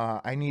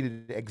 I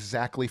needed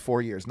exactly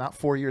 4 years, not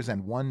 4 years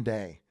and one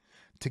day,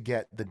 to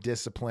get the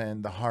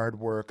discipline, the hard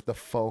work, the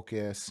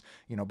focus.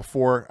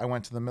 Before I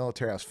went to the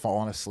military, I was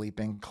falling asleep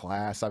in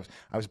class. I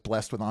was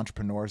blessed with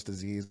entrepreneur's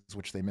disease,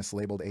 which they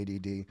mislabeled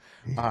ADD.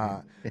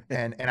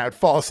 And I would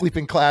fall asleep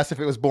in class if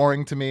it was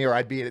boring to me, or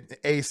I'd be an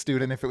A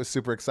student if it was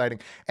super exciting.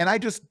 And I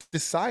just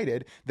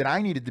decided that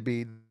I needed to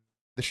be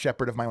the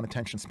shepherd of my own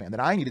attention span, that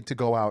I needed to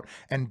go out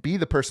and be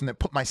the person that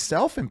put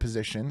myself in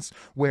positions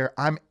where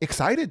I'm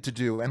excited to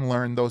do and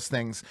learn those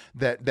things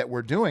that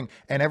we're doing.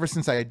 And ever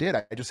since I did,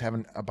 I just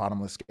have a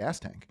bottomless gas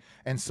tank.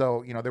 And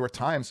so, there were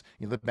times,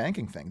 the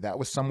banking thing, that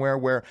was somewhere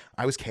where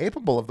I was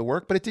capable of the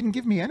work, but it didn't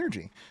give me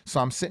energy.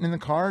 So I'm sitting in the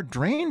car,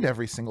 drained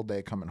every single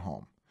day coming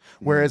home.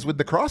 Whereas with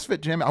the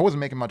CrossFit gym, I wasn't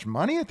making much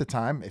money at the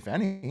time, if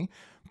any,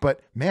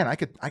 but man, I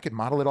could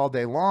model it all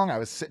day long. I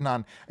was sitting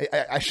on,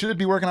 I should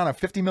be working on a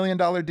 $50 million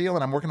deal,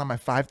 and I'm working on my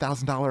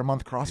 $5,000 a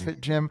month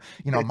CrossFit gym,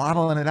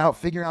 modeling it out,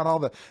 figuring out all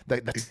the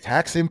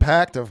tax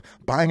impact of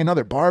buying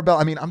another barbell.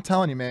 I mean, I'm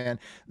telling you, man,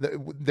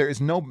 there is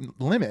no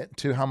limit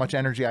to how much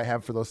energy I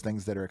have for those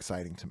things that are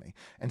exciting to me.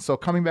 And so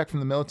coming back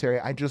from the military,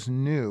 I just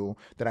knew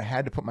that I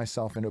had to put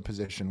myself into a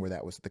position where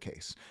that was the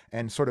case.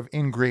 And sort of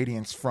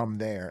ingredients from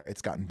there,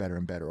 it's gotten better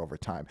and better over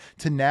time,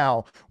 to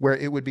now where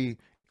it would be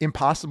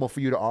impossible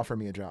for you to offer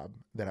me a job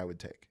that I would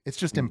take. It's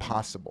just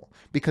impossible,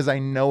 because I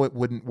know it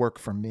wouldn't work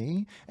for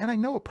me, and I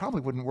know it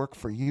probably wouldn't work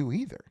for you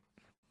either.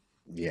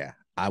 Yeah.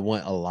 I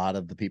want a lot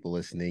of the people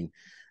listening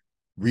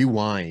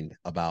rewind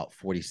about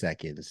 40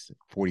 seconds,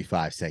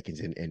 45 seconds,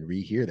 and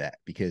rehear that,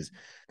 because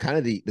kind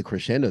of the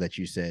crescendo that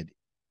you said,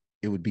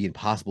 it would be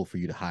impossible for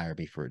you to hire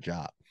me for a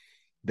job.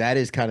 That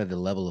is kind of the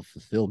level of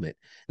fulfillment.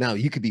 Now,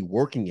 you could be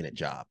working in a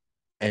job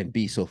and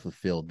be so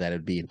fulfilled that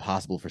it'd be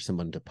impossible for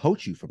someone to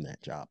poach you from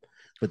that job.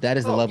 But that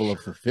is the level of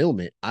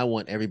fulfillment I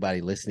want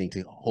everybody listening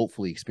to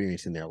hopefully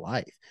experience in their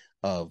life,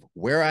 of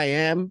where I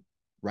am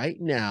right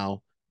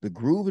now, the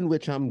groove in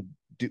which I'm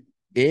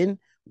in,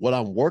 what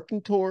I'm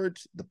working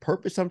towards, the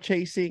purpose I'm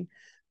chasing.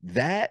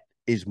 That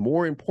is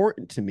more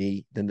important to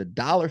me than the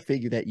dollar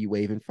figure that you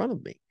wave in front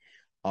of me.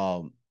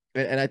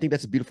 And I think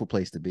that's a beautiful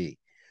place to be.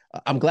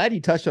 I'm glad you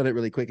touched on it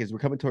really quick as we're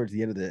coming towards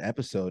the end of the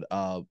episode.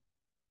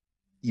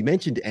 You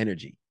mentioned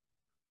energy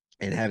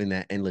and having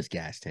that endless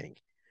gas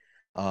tank.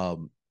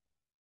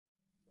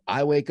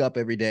 I wake up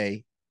every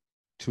day,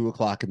 2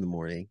 o'clock in the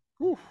morning.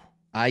 Whew.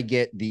 I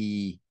get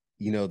the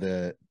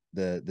 2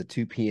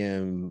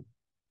 p.m.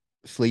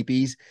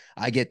 sleepies.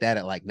 I get that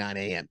at like 9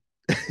 a.m.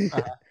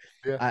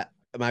 Yeah.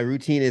 My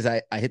routine is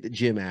I hit the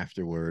gym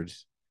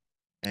afterwards.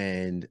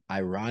 And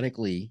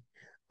ironically,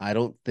 I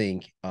don't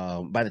think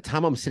by the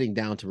time I'm sitting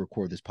down to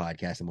record this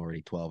podcast, I'm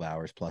already 12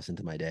 hours plus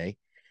into my day.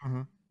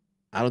 Mm-hmm.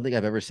 I don't think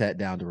I've ever sat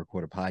down to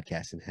record a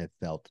podcast and have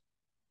felt,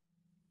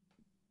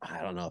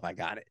 I don't know if I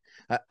got it.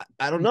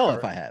 I don't know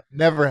if I have.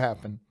 Never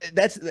happened.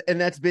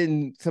 That's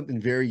been something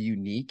very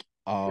unique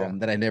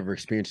that I never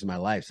experienced in my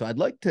life. So I'd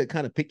like to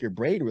kind of pick your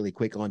brain really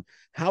quick on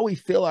how we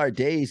fill our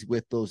days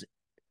with those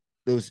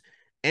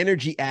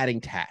energy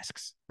adding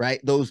tasks, right?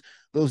 Those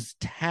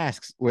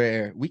tasks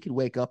where we can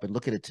wake up and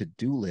look at a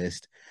to-do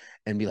list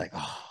and be like,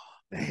 oh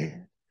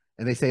man.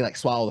 And they say like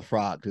swallow the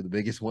frog, do the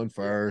biggest one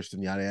first,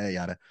 and yada yada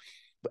yada.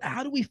 But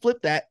how do we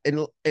flip that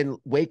and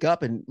wake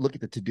up and look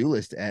at the to-do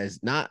list as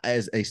not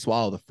as a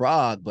swallow the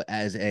frog, but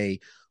as a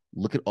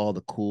look at all the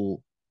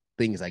cool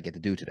things I get to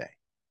do today?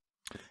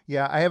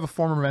 Yeah, I have a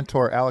former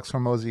mentor, Alex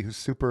Hormozy, who's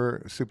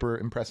super, super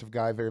impressive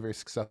guy, very, very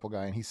successful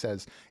guy. And he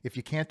says, if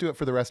you can't do it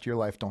for the rest of your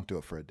life, don't do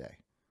it for a day.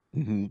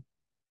 Mm-hmm.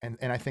 And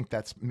I think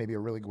that's maybe a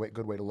really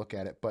good way to look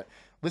at it. But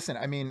listen,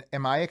 I mean,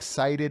 am I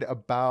excited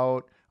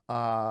about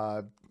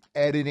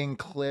editing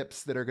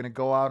clips that are going to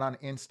go out on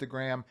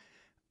Instagram?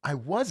 I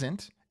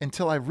wasn't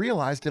until I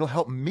realized it'll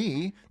help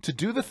me to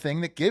do the thing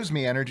that gives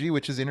me energy,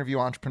 which is interview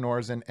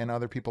entrepreneurs and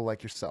other people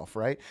like yourself,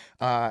 right?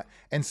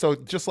 And so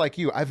just like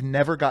you, I've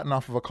never gotten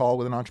off of a call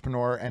with an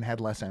entrepreneur and had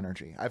less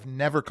energy. I've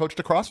never coached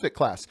a CrossFit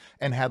class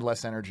and had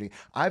less energy.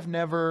 I've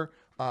never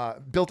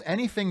built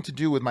anything to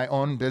do with my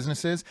own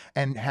businesses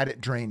and had it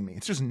drain me.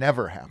 It's just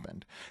never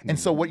happened. And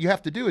so what you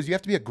have to do is you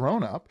have to be a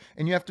grown up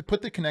and you have to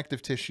put the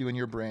connective tissue in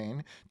your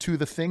brain to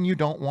the thing you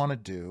don't want to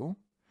do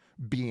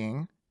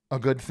being a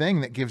good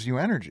thing that gives you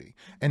energy.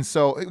 And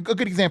so a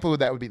good example of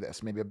that would be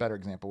this. Maybe a better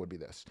example would be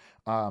this.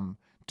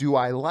 Do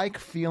I like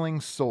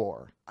feeling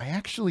sore? I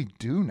actually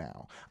do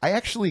now. I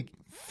actually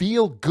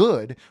feel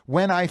good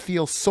when I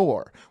feel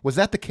sore. Was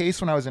that the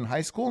case when I was in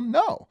high school?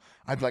 No.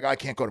 I'd be like, I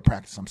can't go to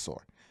practice. I'm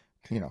sore.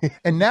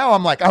 And now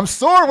I'm like, I'm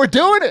sore. We're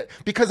doing it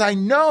because I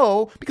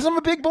know, because I'm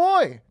a big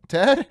boy,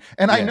 Ted.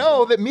 And I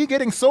know that me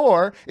getting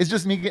sore is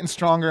just me getting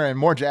stronger and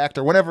more jacked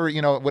or whatever,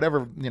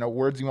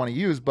 words you want to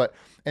use.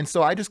 And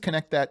so I just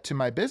connect that to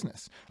my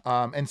business.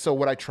 And so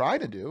what I try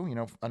to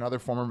do, another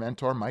former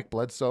mentor, Mike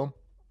Bledsoe,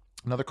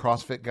 another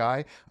CrossFit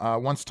guy,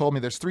 once told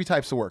me there's 3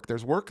 types of work.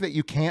 There's work that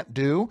you can't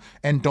do,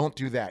 and don't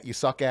do that. You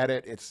suck at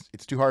it.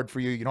 It's too hard for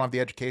you. You don't have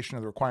the education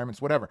or the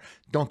requirements, whatever.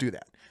 Don't do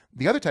that.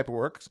 The other type of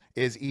work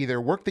is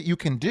either work that you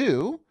can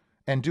do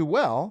and do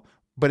well,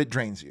 but it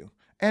drains you,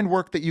 and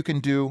work that you can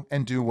do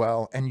and do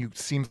well, and you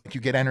seem like you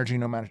get energy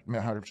no matter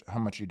how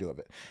much you do of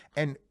it.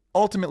 And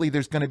ultimately,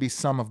 there's going to be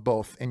some of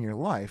both in your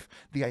life.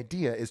 The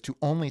idea is to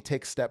only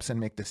take steps and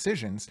make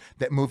decisions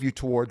that move you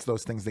towards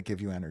those things that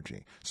give you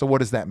energy. So what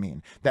does that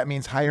mean? That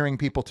means hiring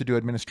people to do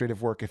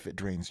administrative work if it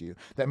drains you.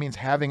 That means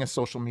having a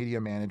social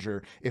media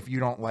manager if you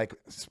don't like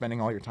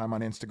spending all your time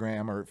on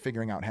Instagram or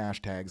figuring out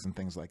hashtags and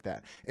things like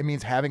that. It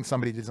means having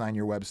somebody design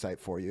your website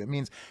for you. It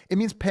means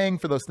paying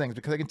for those things,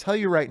 because I can tell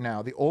you right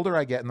now, the older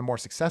I get and the more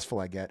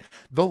successful I get,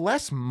 the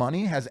less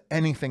money has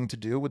anything to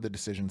do with the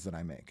decisions that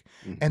I make.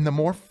 And the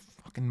more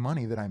fucking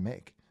money that I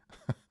make.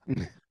 I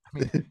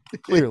mean,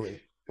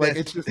 clearly, like,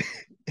 it's just,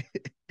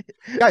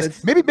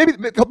 guys, maybe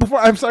before,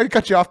 I'm sorry to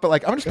cut you off, but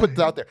like, I'm just putting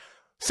this out there.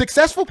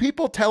 Successful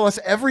people tell us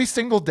every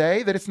single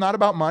day that it's not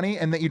about money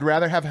and that you'd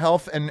rather have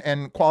health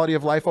and quality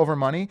of life over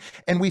money.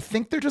 And we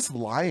think they're just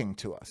lying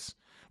to us.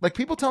 Like,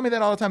 people tell me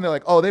that all the time. They're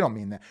like, oh, they don't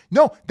mean that.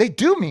 No, they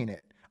do mean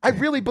it. I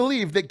really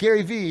believe that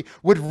Gary Vee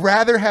would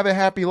rather have a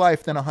happy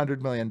life than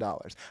 $100 million.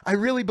 I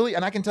really believe,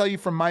 and I can tell you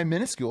from my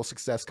minuscule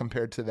success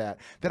compared to that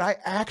I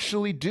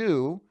actually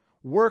do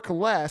work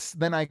less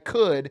than I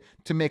could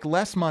to make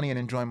less money and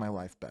enjoy my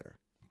life better.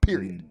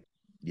 Period.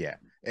 Yeah.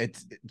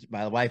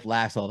 My wife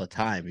laughs all the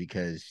time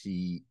because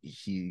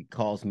she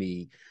calls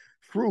me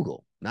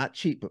frugal, not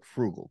cheap, but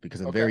frugal,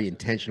 because I'm very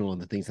intentional on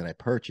the things that I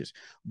purchase.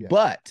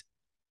 Yeah.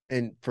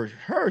 And for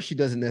her, she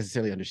doesn't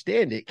necessarily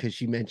understand it because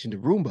she mentioned a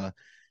Roomba.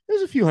 It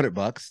was a few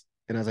 $100,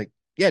 and I was like,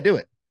 yeah, do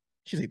it.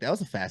 She's like, that was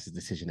the fastest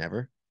decision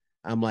ever.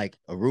 I'm like,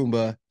 a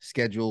Roomba,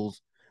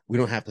 schedules, we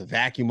don't have to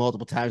vacuum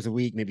multiple times a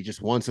week, maybe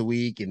just once a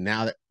week. And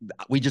now that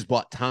we just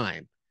bought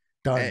time.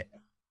 Done.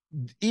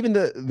 Even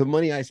the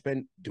money I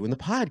spent doing the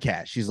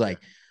podcast, she's like,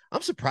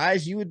 I'm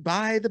surprised you would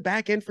buy the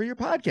back end for your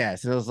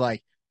podcast. And I was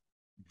like,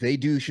 they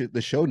do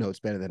the show notes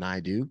better than I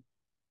do.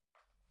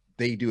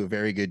 They do a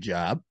very good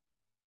job.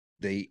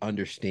 They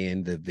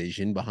understand the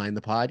vision behind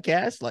the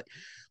podcast. Like,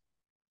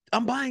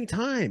 I'm buying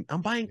time.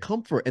 I'm buying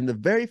comfort. And the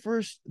very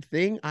first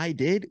thing I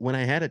did when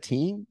I had a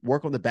team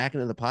work on the back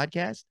end of the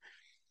podcast,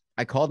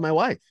 I called my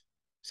wife.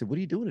 I said, what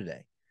are you doing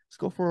today? Let's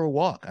go for a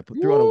walk. I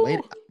threw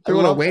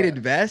on a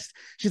weighted vest.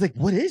 She's like,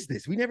 what is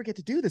this? We never get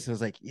to do this. And I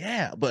was like,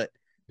 yeah, but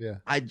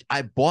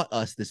I bought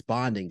us this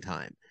bonding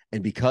time.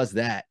 And because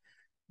that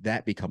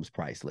becomes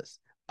priceless.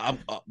 I'm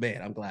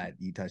glad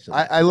you touched on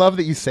that. I love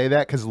that you say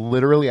that, because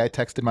literally I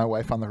texted my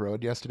wife on the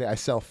road yesterday. I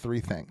sell 3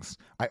 things.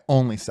 I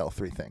only sell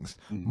 3 things.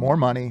 More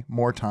money,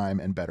 more time,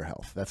 and better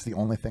health. That's the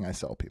only thing I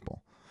sell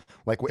people.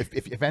 Like,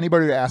 if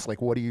anybody asks,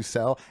 like, what do you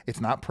sell? It's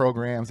not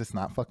programs. It's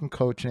not fucking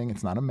coaching.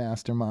 It's not a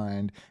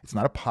mastermind. It's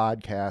not a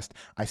podcast.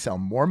 I sell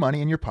more money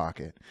in your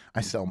pocket.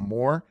 I sell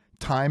more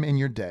time in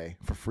your day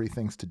for free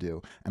things to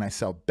do, and I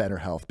sell better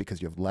health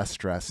because you have less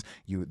stress.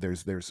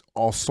 There's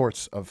all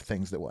sorts of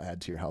things that will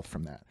add to your health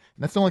from that.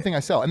 And that's the only thing I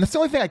sell, and that's the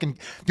only thing I can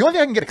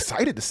get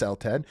excited to sell,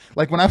 Ted.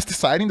 Like, when I was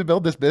deciding to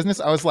build this business,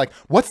 I was like,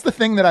 what's the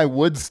thing that I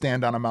would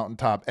stand on a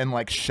mountaintop and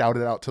like shout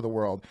it out to the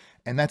world?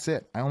 And that's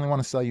it. I only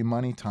want to sell you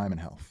money, time,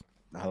 and health.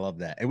 I love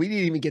that. And we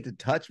didn't even get to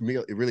touch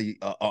really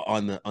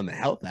on the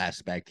health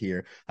aspect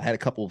here. I had a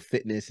couple of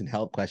fitness and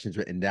health questions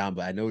written down,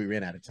 but I know we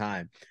ran out of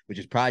time, which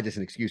is probably just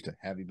an excuse to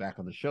have you back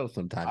on the show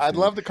sometime. I'd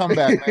love to come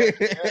back, man.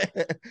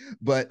 Yeah.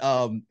 But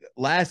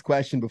last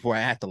question before I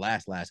have to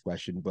last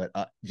question. But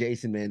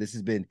Jason, man, this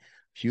has been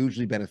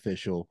hugely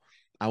beneficial.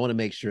 I want to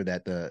make sure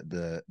that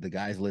the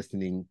guys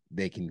listening,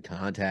 they can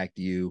contact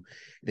you,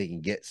 they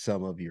can get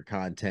some of your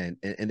content,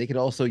 and they can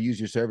also use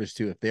your service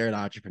too if they're an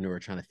entrepreneur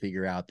trying to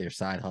figure out their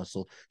side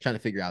hustle, trying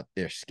to figure out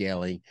their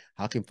scaling.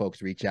 How can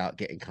folks reach out,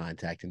 get in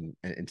contact,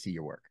 and see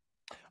your work?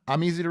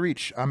 I'm easy to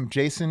reach. I'm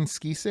Jason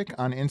Skeesick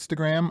on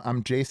Instagram.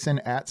 I'm Jason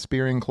at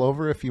Spear and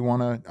Clover. If you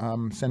want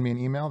to send me an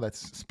email,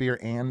 that's Spear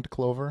and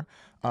Clover.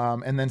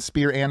 And then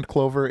Spear and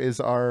Clover is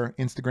our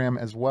Instagram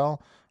as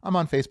well. I'm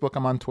on Facebook,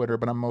 I'm on Twitter,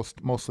 but I'm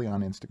mostly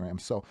on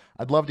Instagram. So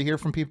I'd love to hear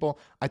from people.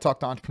 I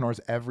talk to entrepreneurs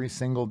every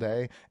single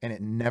day, and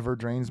it never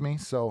drains me.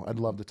 So I'd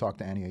love to talk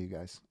to any of you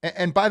guys.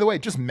 And by the way,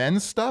 just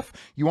men's stuff.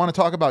 You want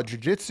to talk about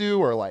jujitsu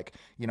or like,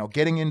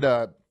 getting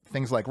into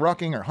things like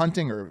rucking or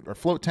hunting or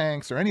float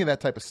tanks or any of that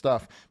type of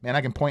stuff, man,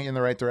 I can point you in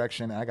the right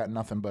direction. And I got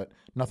nothing but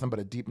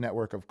a deep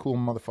network of cool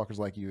motherfuckers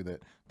like you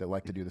that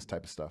like to do this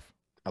type of stuff.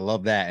 I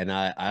love that. And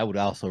I would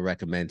also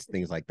recommend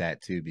things like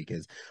that too,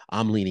 because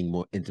I'm leaning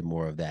more into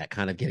more of that,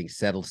 kind of getting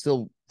settled,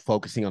 still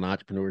focusing on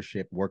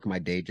entrepreneurship, working my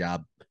day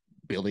job,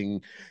 building,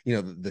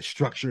 the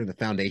structure and the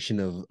foundation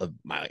of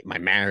my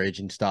marriage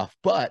and stuff.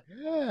 But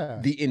Yeah.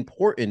 the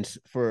importance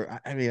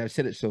for, I mean, I've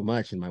said it so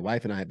much, and my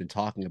wife and I have been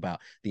talking about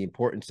the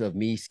importance of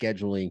me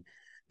scheduling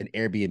an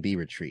Airbnb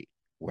retreat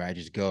where I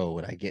just go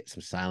and I get some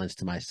silence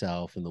to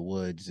myself in the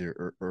woods,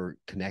 or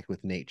connect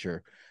with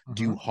nature,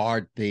 do Mhm.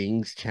 hard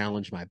things,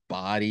 challenge my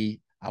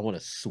body. I want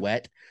to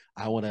sweat.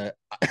 I want to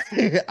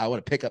I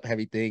want to pick up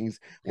heavy things,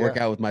 work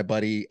Yeah. out with my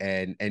buddy.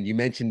 And you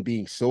mentioned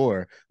being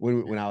sore.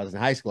 When I was in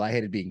high school, I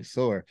hated being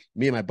sore.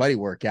 Me and my buddy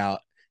work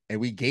out, and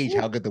we gauge Woo.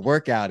 how good the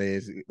workout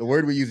is. The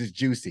word we use is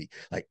juicy.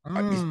 Like,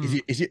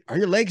 Mm. are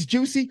your legs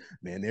juicy?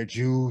 Man, they're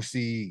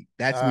juicy.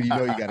 That's when you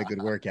know you got a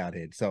good workout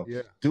in. So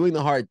Yeah. doing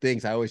the hard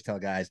things, I always tell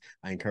guys,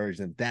 I encourage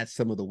them. That's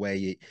some of the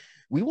way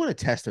we want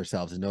to test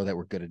ourselves and know that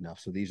we're good enough.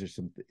 So these are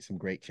some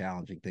great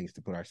challenging things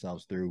to put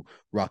ourselves through.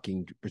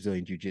 Rocking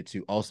Brazilian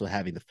Jiu-Jitsu, also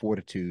having the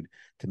fortitude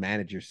to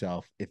manage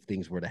yourself if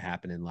things were to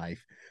happen in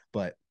life.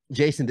 But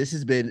Jason, this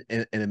has been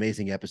an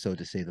amazing episode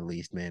to say the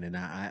least, man. And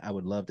I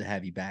would love to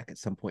have you back at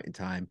some point in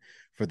time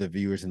for the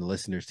viewers and the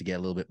listeners to get a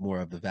little bit more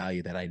of the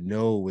value that I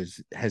know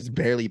has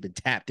barely been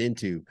tapped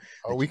into.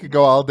 Oh, That we could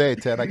go all day,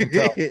 Ted. I can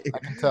tell. you I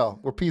can tell.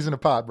 We're peas in a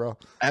pod, bro.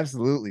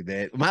 Absolutely,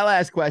 man. My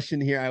last question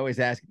here, I always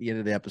ask at the end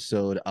of the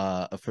episode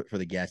for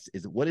the guests,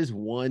 is what is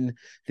one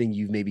thing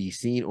you've maybe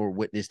seen or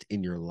witnessed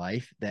in your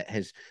life that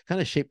has kind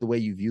of shaped the way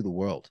you view the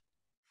world?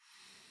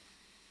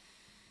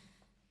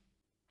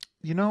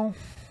 You know,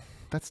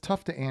 that's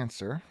tough to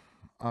answer.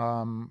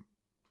 Um,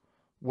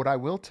 what I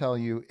will tell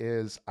you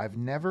is I've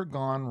never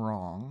gone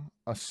wrong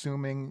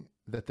assuming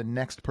that the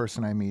next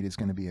person I meet is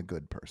going to be a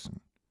good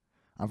person.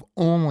 I've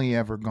only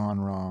ever gone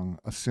wrong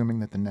assuming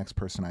that the next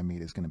person I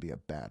meet is going to be a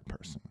bad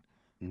person.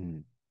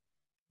 Mm,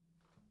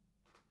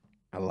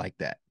 I like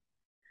that.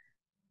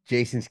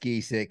 Jason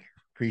Skeesick,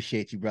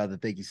 appreciate you, brother.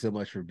 Thank you so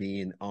much for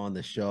being on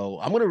the show.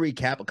 I'm going to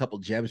recap a couple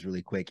gems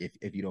really quick,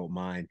 if you don't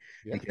mind,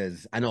 Yeah.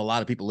 because I know a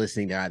lot of people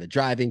listening, they're either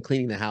driving,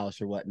 cleaning the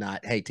house, or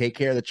whatnot. Hey, take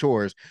care of the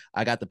chores.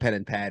 I got the pen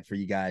and pad for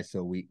you guys,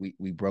 so we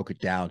broke it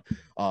down.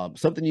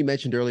 Something you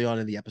mentioned early on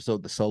in the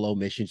episode, the solo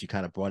missions, you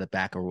kind of brought it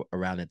back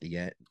around at the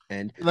end.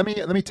 And Let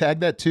me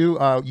tag that too.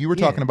 You were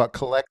yeah. talking about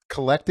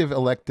collective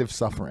elective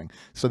suffering.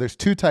 So there's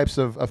two types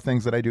of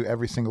things that I do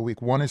every single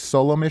week. One is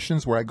solo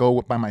missions where I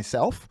go by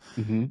myself,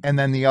 Mm-hmm. and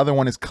then the other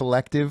one is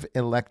collective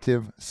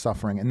elective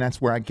suffering, and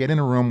that's where I get in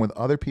a room with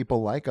other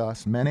people like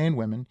us, men and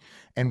women,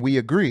 and we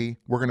agree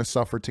we're going to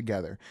suffer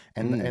together.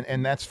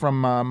 And that's from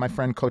my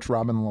friend Coach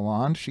Robin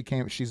Lalonde.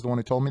 She's the one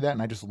who told me that,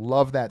 and I just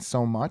love that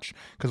so much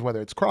because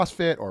whether it's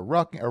CrossFit or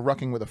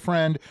rucking with a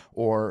friend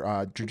or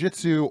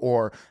jujitsu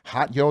or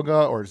hot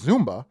yoga or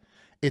Zumba,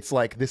 it's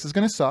like this is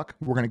going to suck.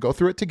 We're going to go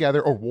through it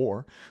together, or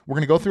war. We're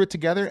going to go through it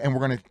together, and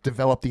we're going to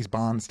develop these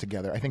bonds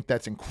together. I think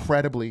that's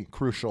incredibly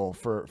crucial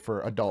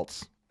for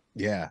adults.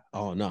 Yeah.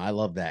 Oh no, I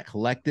love that.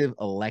 Collective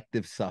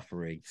elective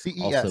suffering.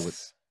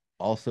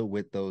 Also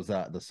with CES. those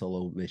the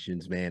solo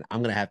missions, man.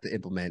 I'm gonna have to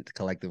implement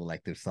collective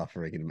elective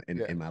suffering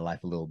Yeah. in my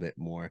life a little bit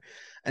more.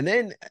 And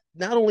then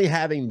not only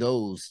having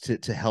those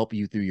to help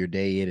you through your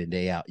day in and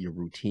day out, your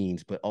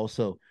routines, but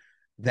also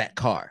that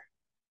car.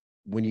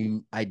 When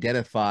you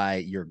identify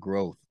your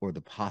growth or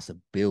the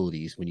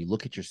possibilities, when you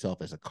look at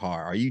yourself as a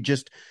car, are you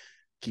just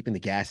keeping the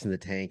gas in the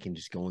tank and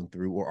just going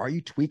through, or are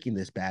you tweaking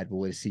this bad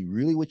boy to see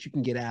really what you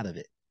can get out of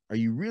it? Are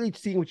you really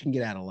seeing what you can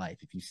get out of life?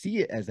 If you see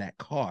it as that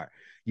car,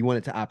 you want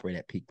it to operate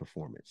at peak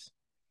performance.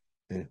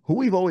 And who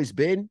we've always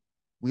been,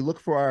 we look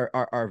for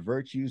our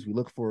virtues, we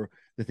look for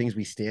the things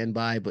we stand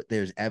by, but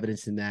there's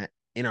evidence in that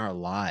in our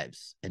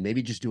lives, and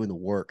maybe just doing the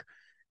work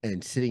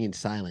and sitting in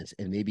silence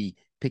and maybe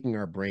picking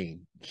our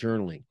brain,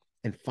 journaling,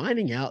 and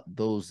finding out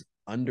those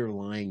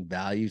underlying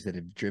values that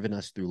have driven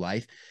us through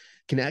life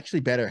can actually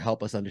better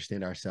help us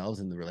understand ourselves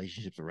and the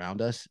relationships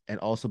around us, and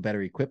also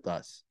better equip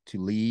us to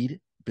lead,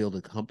 build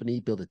a company,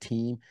 build a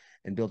team,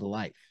 and build a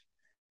life.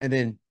 And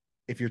then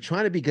if you're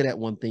trying to be good at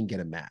one thing, get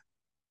a map.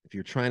 If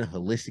you're trying to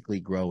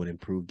holistically grow and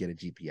improve, get a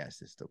GPS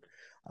system.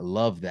 I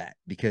love that,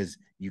 because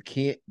you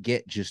can't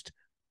get just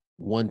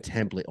one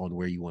template on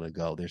where you want to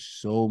go. There's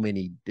so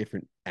many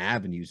different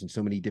avenues and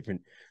so many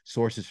different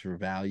sources for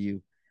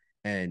value.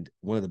 And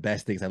one of the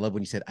best things, I love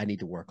when you said, I need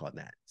to work on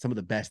that. Some of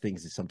the best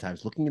things is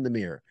sometimes looking in the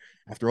mirror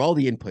after all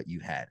the input you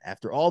had,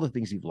 after all the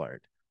things you've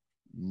learned,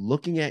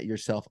 looking at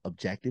yourself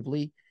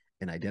objectively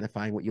and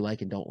identifying what you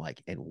like and don't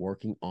like and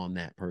working on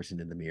that person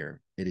in the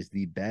mirror. It is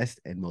the best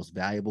and most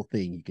valuable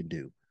thing you can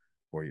do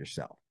for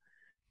yourself.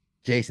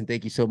 Jason,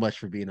 thank you so much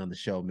for being on the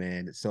show,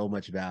 man. It's so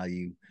much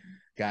value.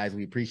 Guys,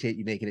 we appreciate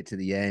you making it to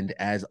the end.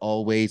 As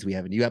always, we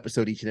have a new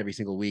episode each and every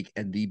single week.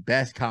 And the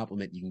best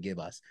compliment you can give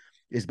us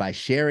is by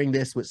sharing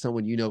this with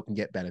someone you know can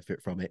get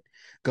benefit from it.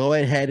 Go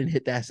ahead and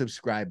hit that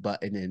subscribe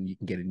button, and you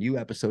can get a new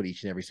episode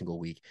each and every single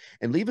week.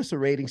 And leave us a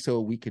rating so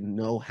we can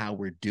know how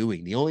we're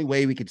doing. The only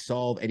way we could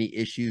solve any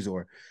issues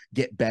or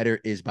get better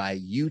is by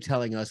you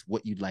telling us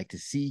what you'd like to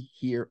see,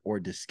 hear, or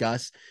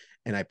discuss.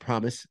 And I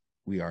promise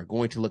we are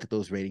going to look at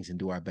those ratings and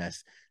do our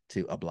best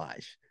to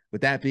oblige.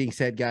 With that being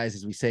said, guys,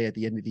 as we say at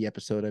the end of the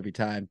episode every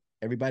time,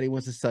 everybody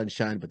wants the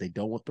sunshine, but they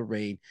don't want the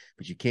rain.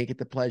 But you can't get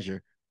the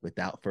pleasure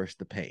without first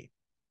the pain.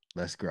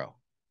 Let's grow.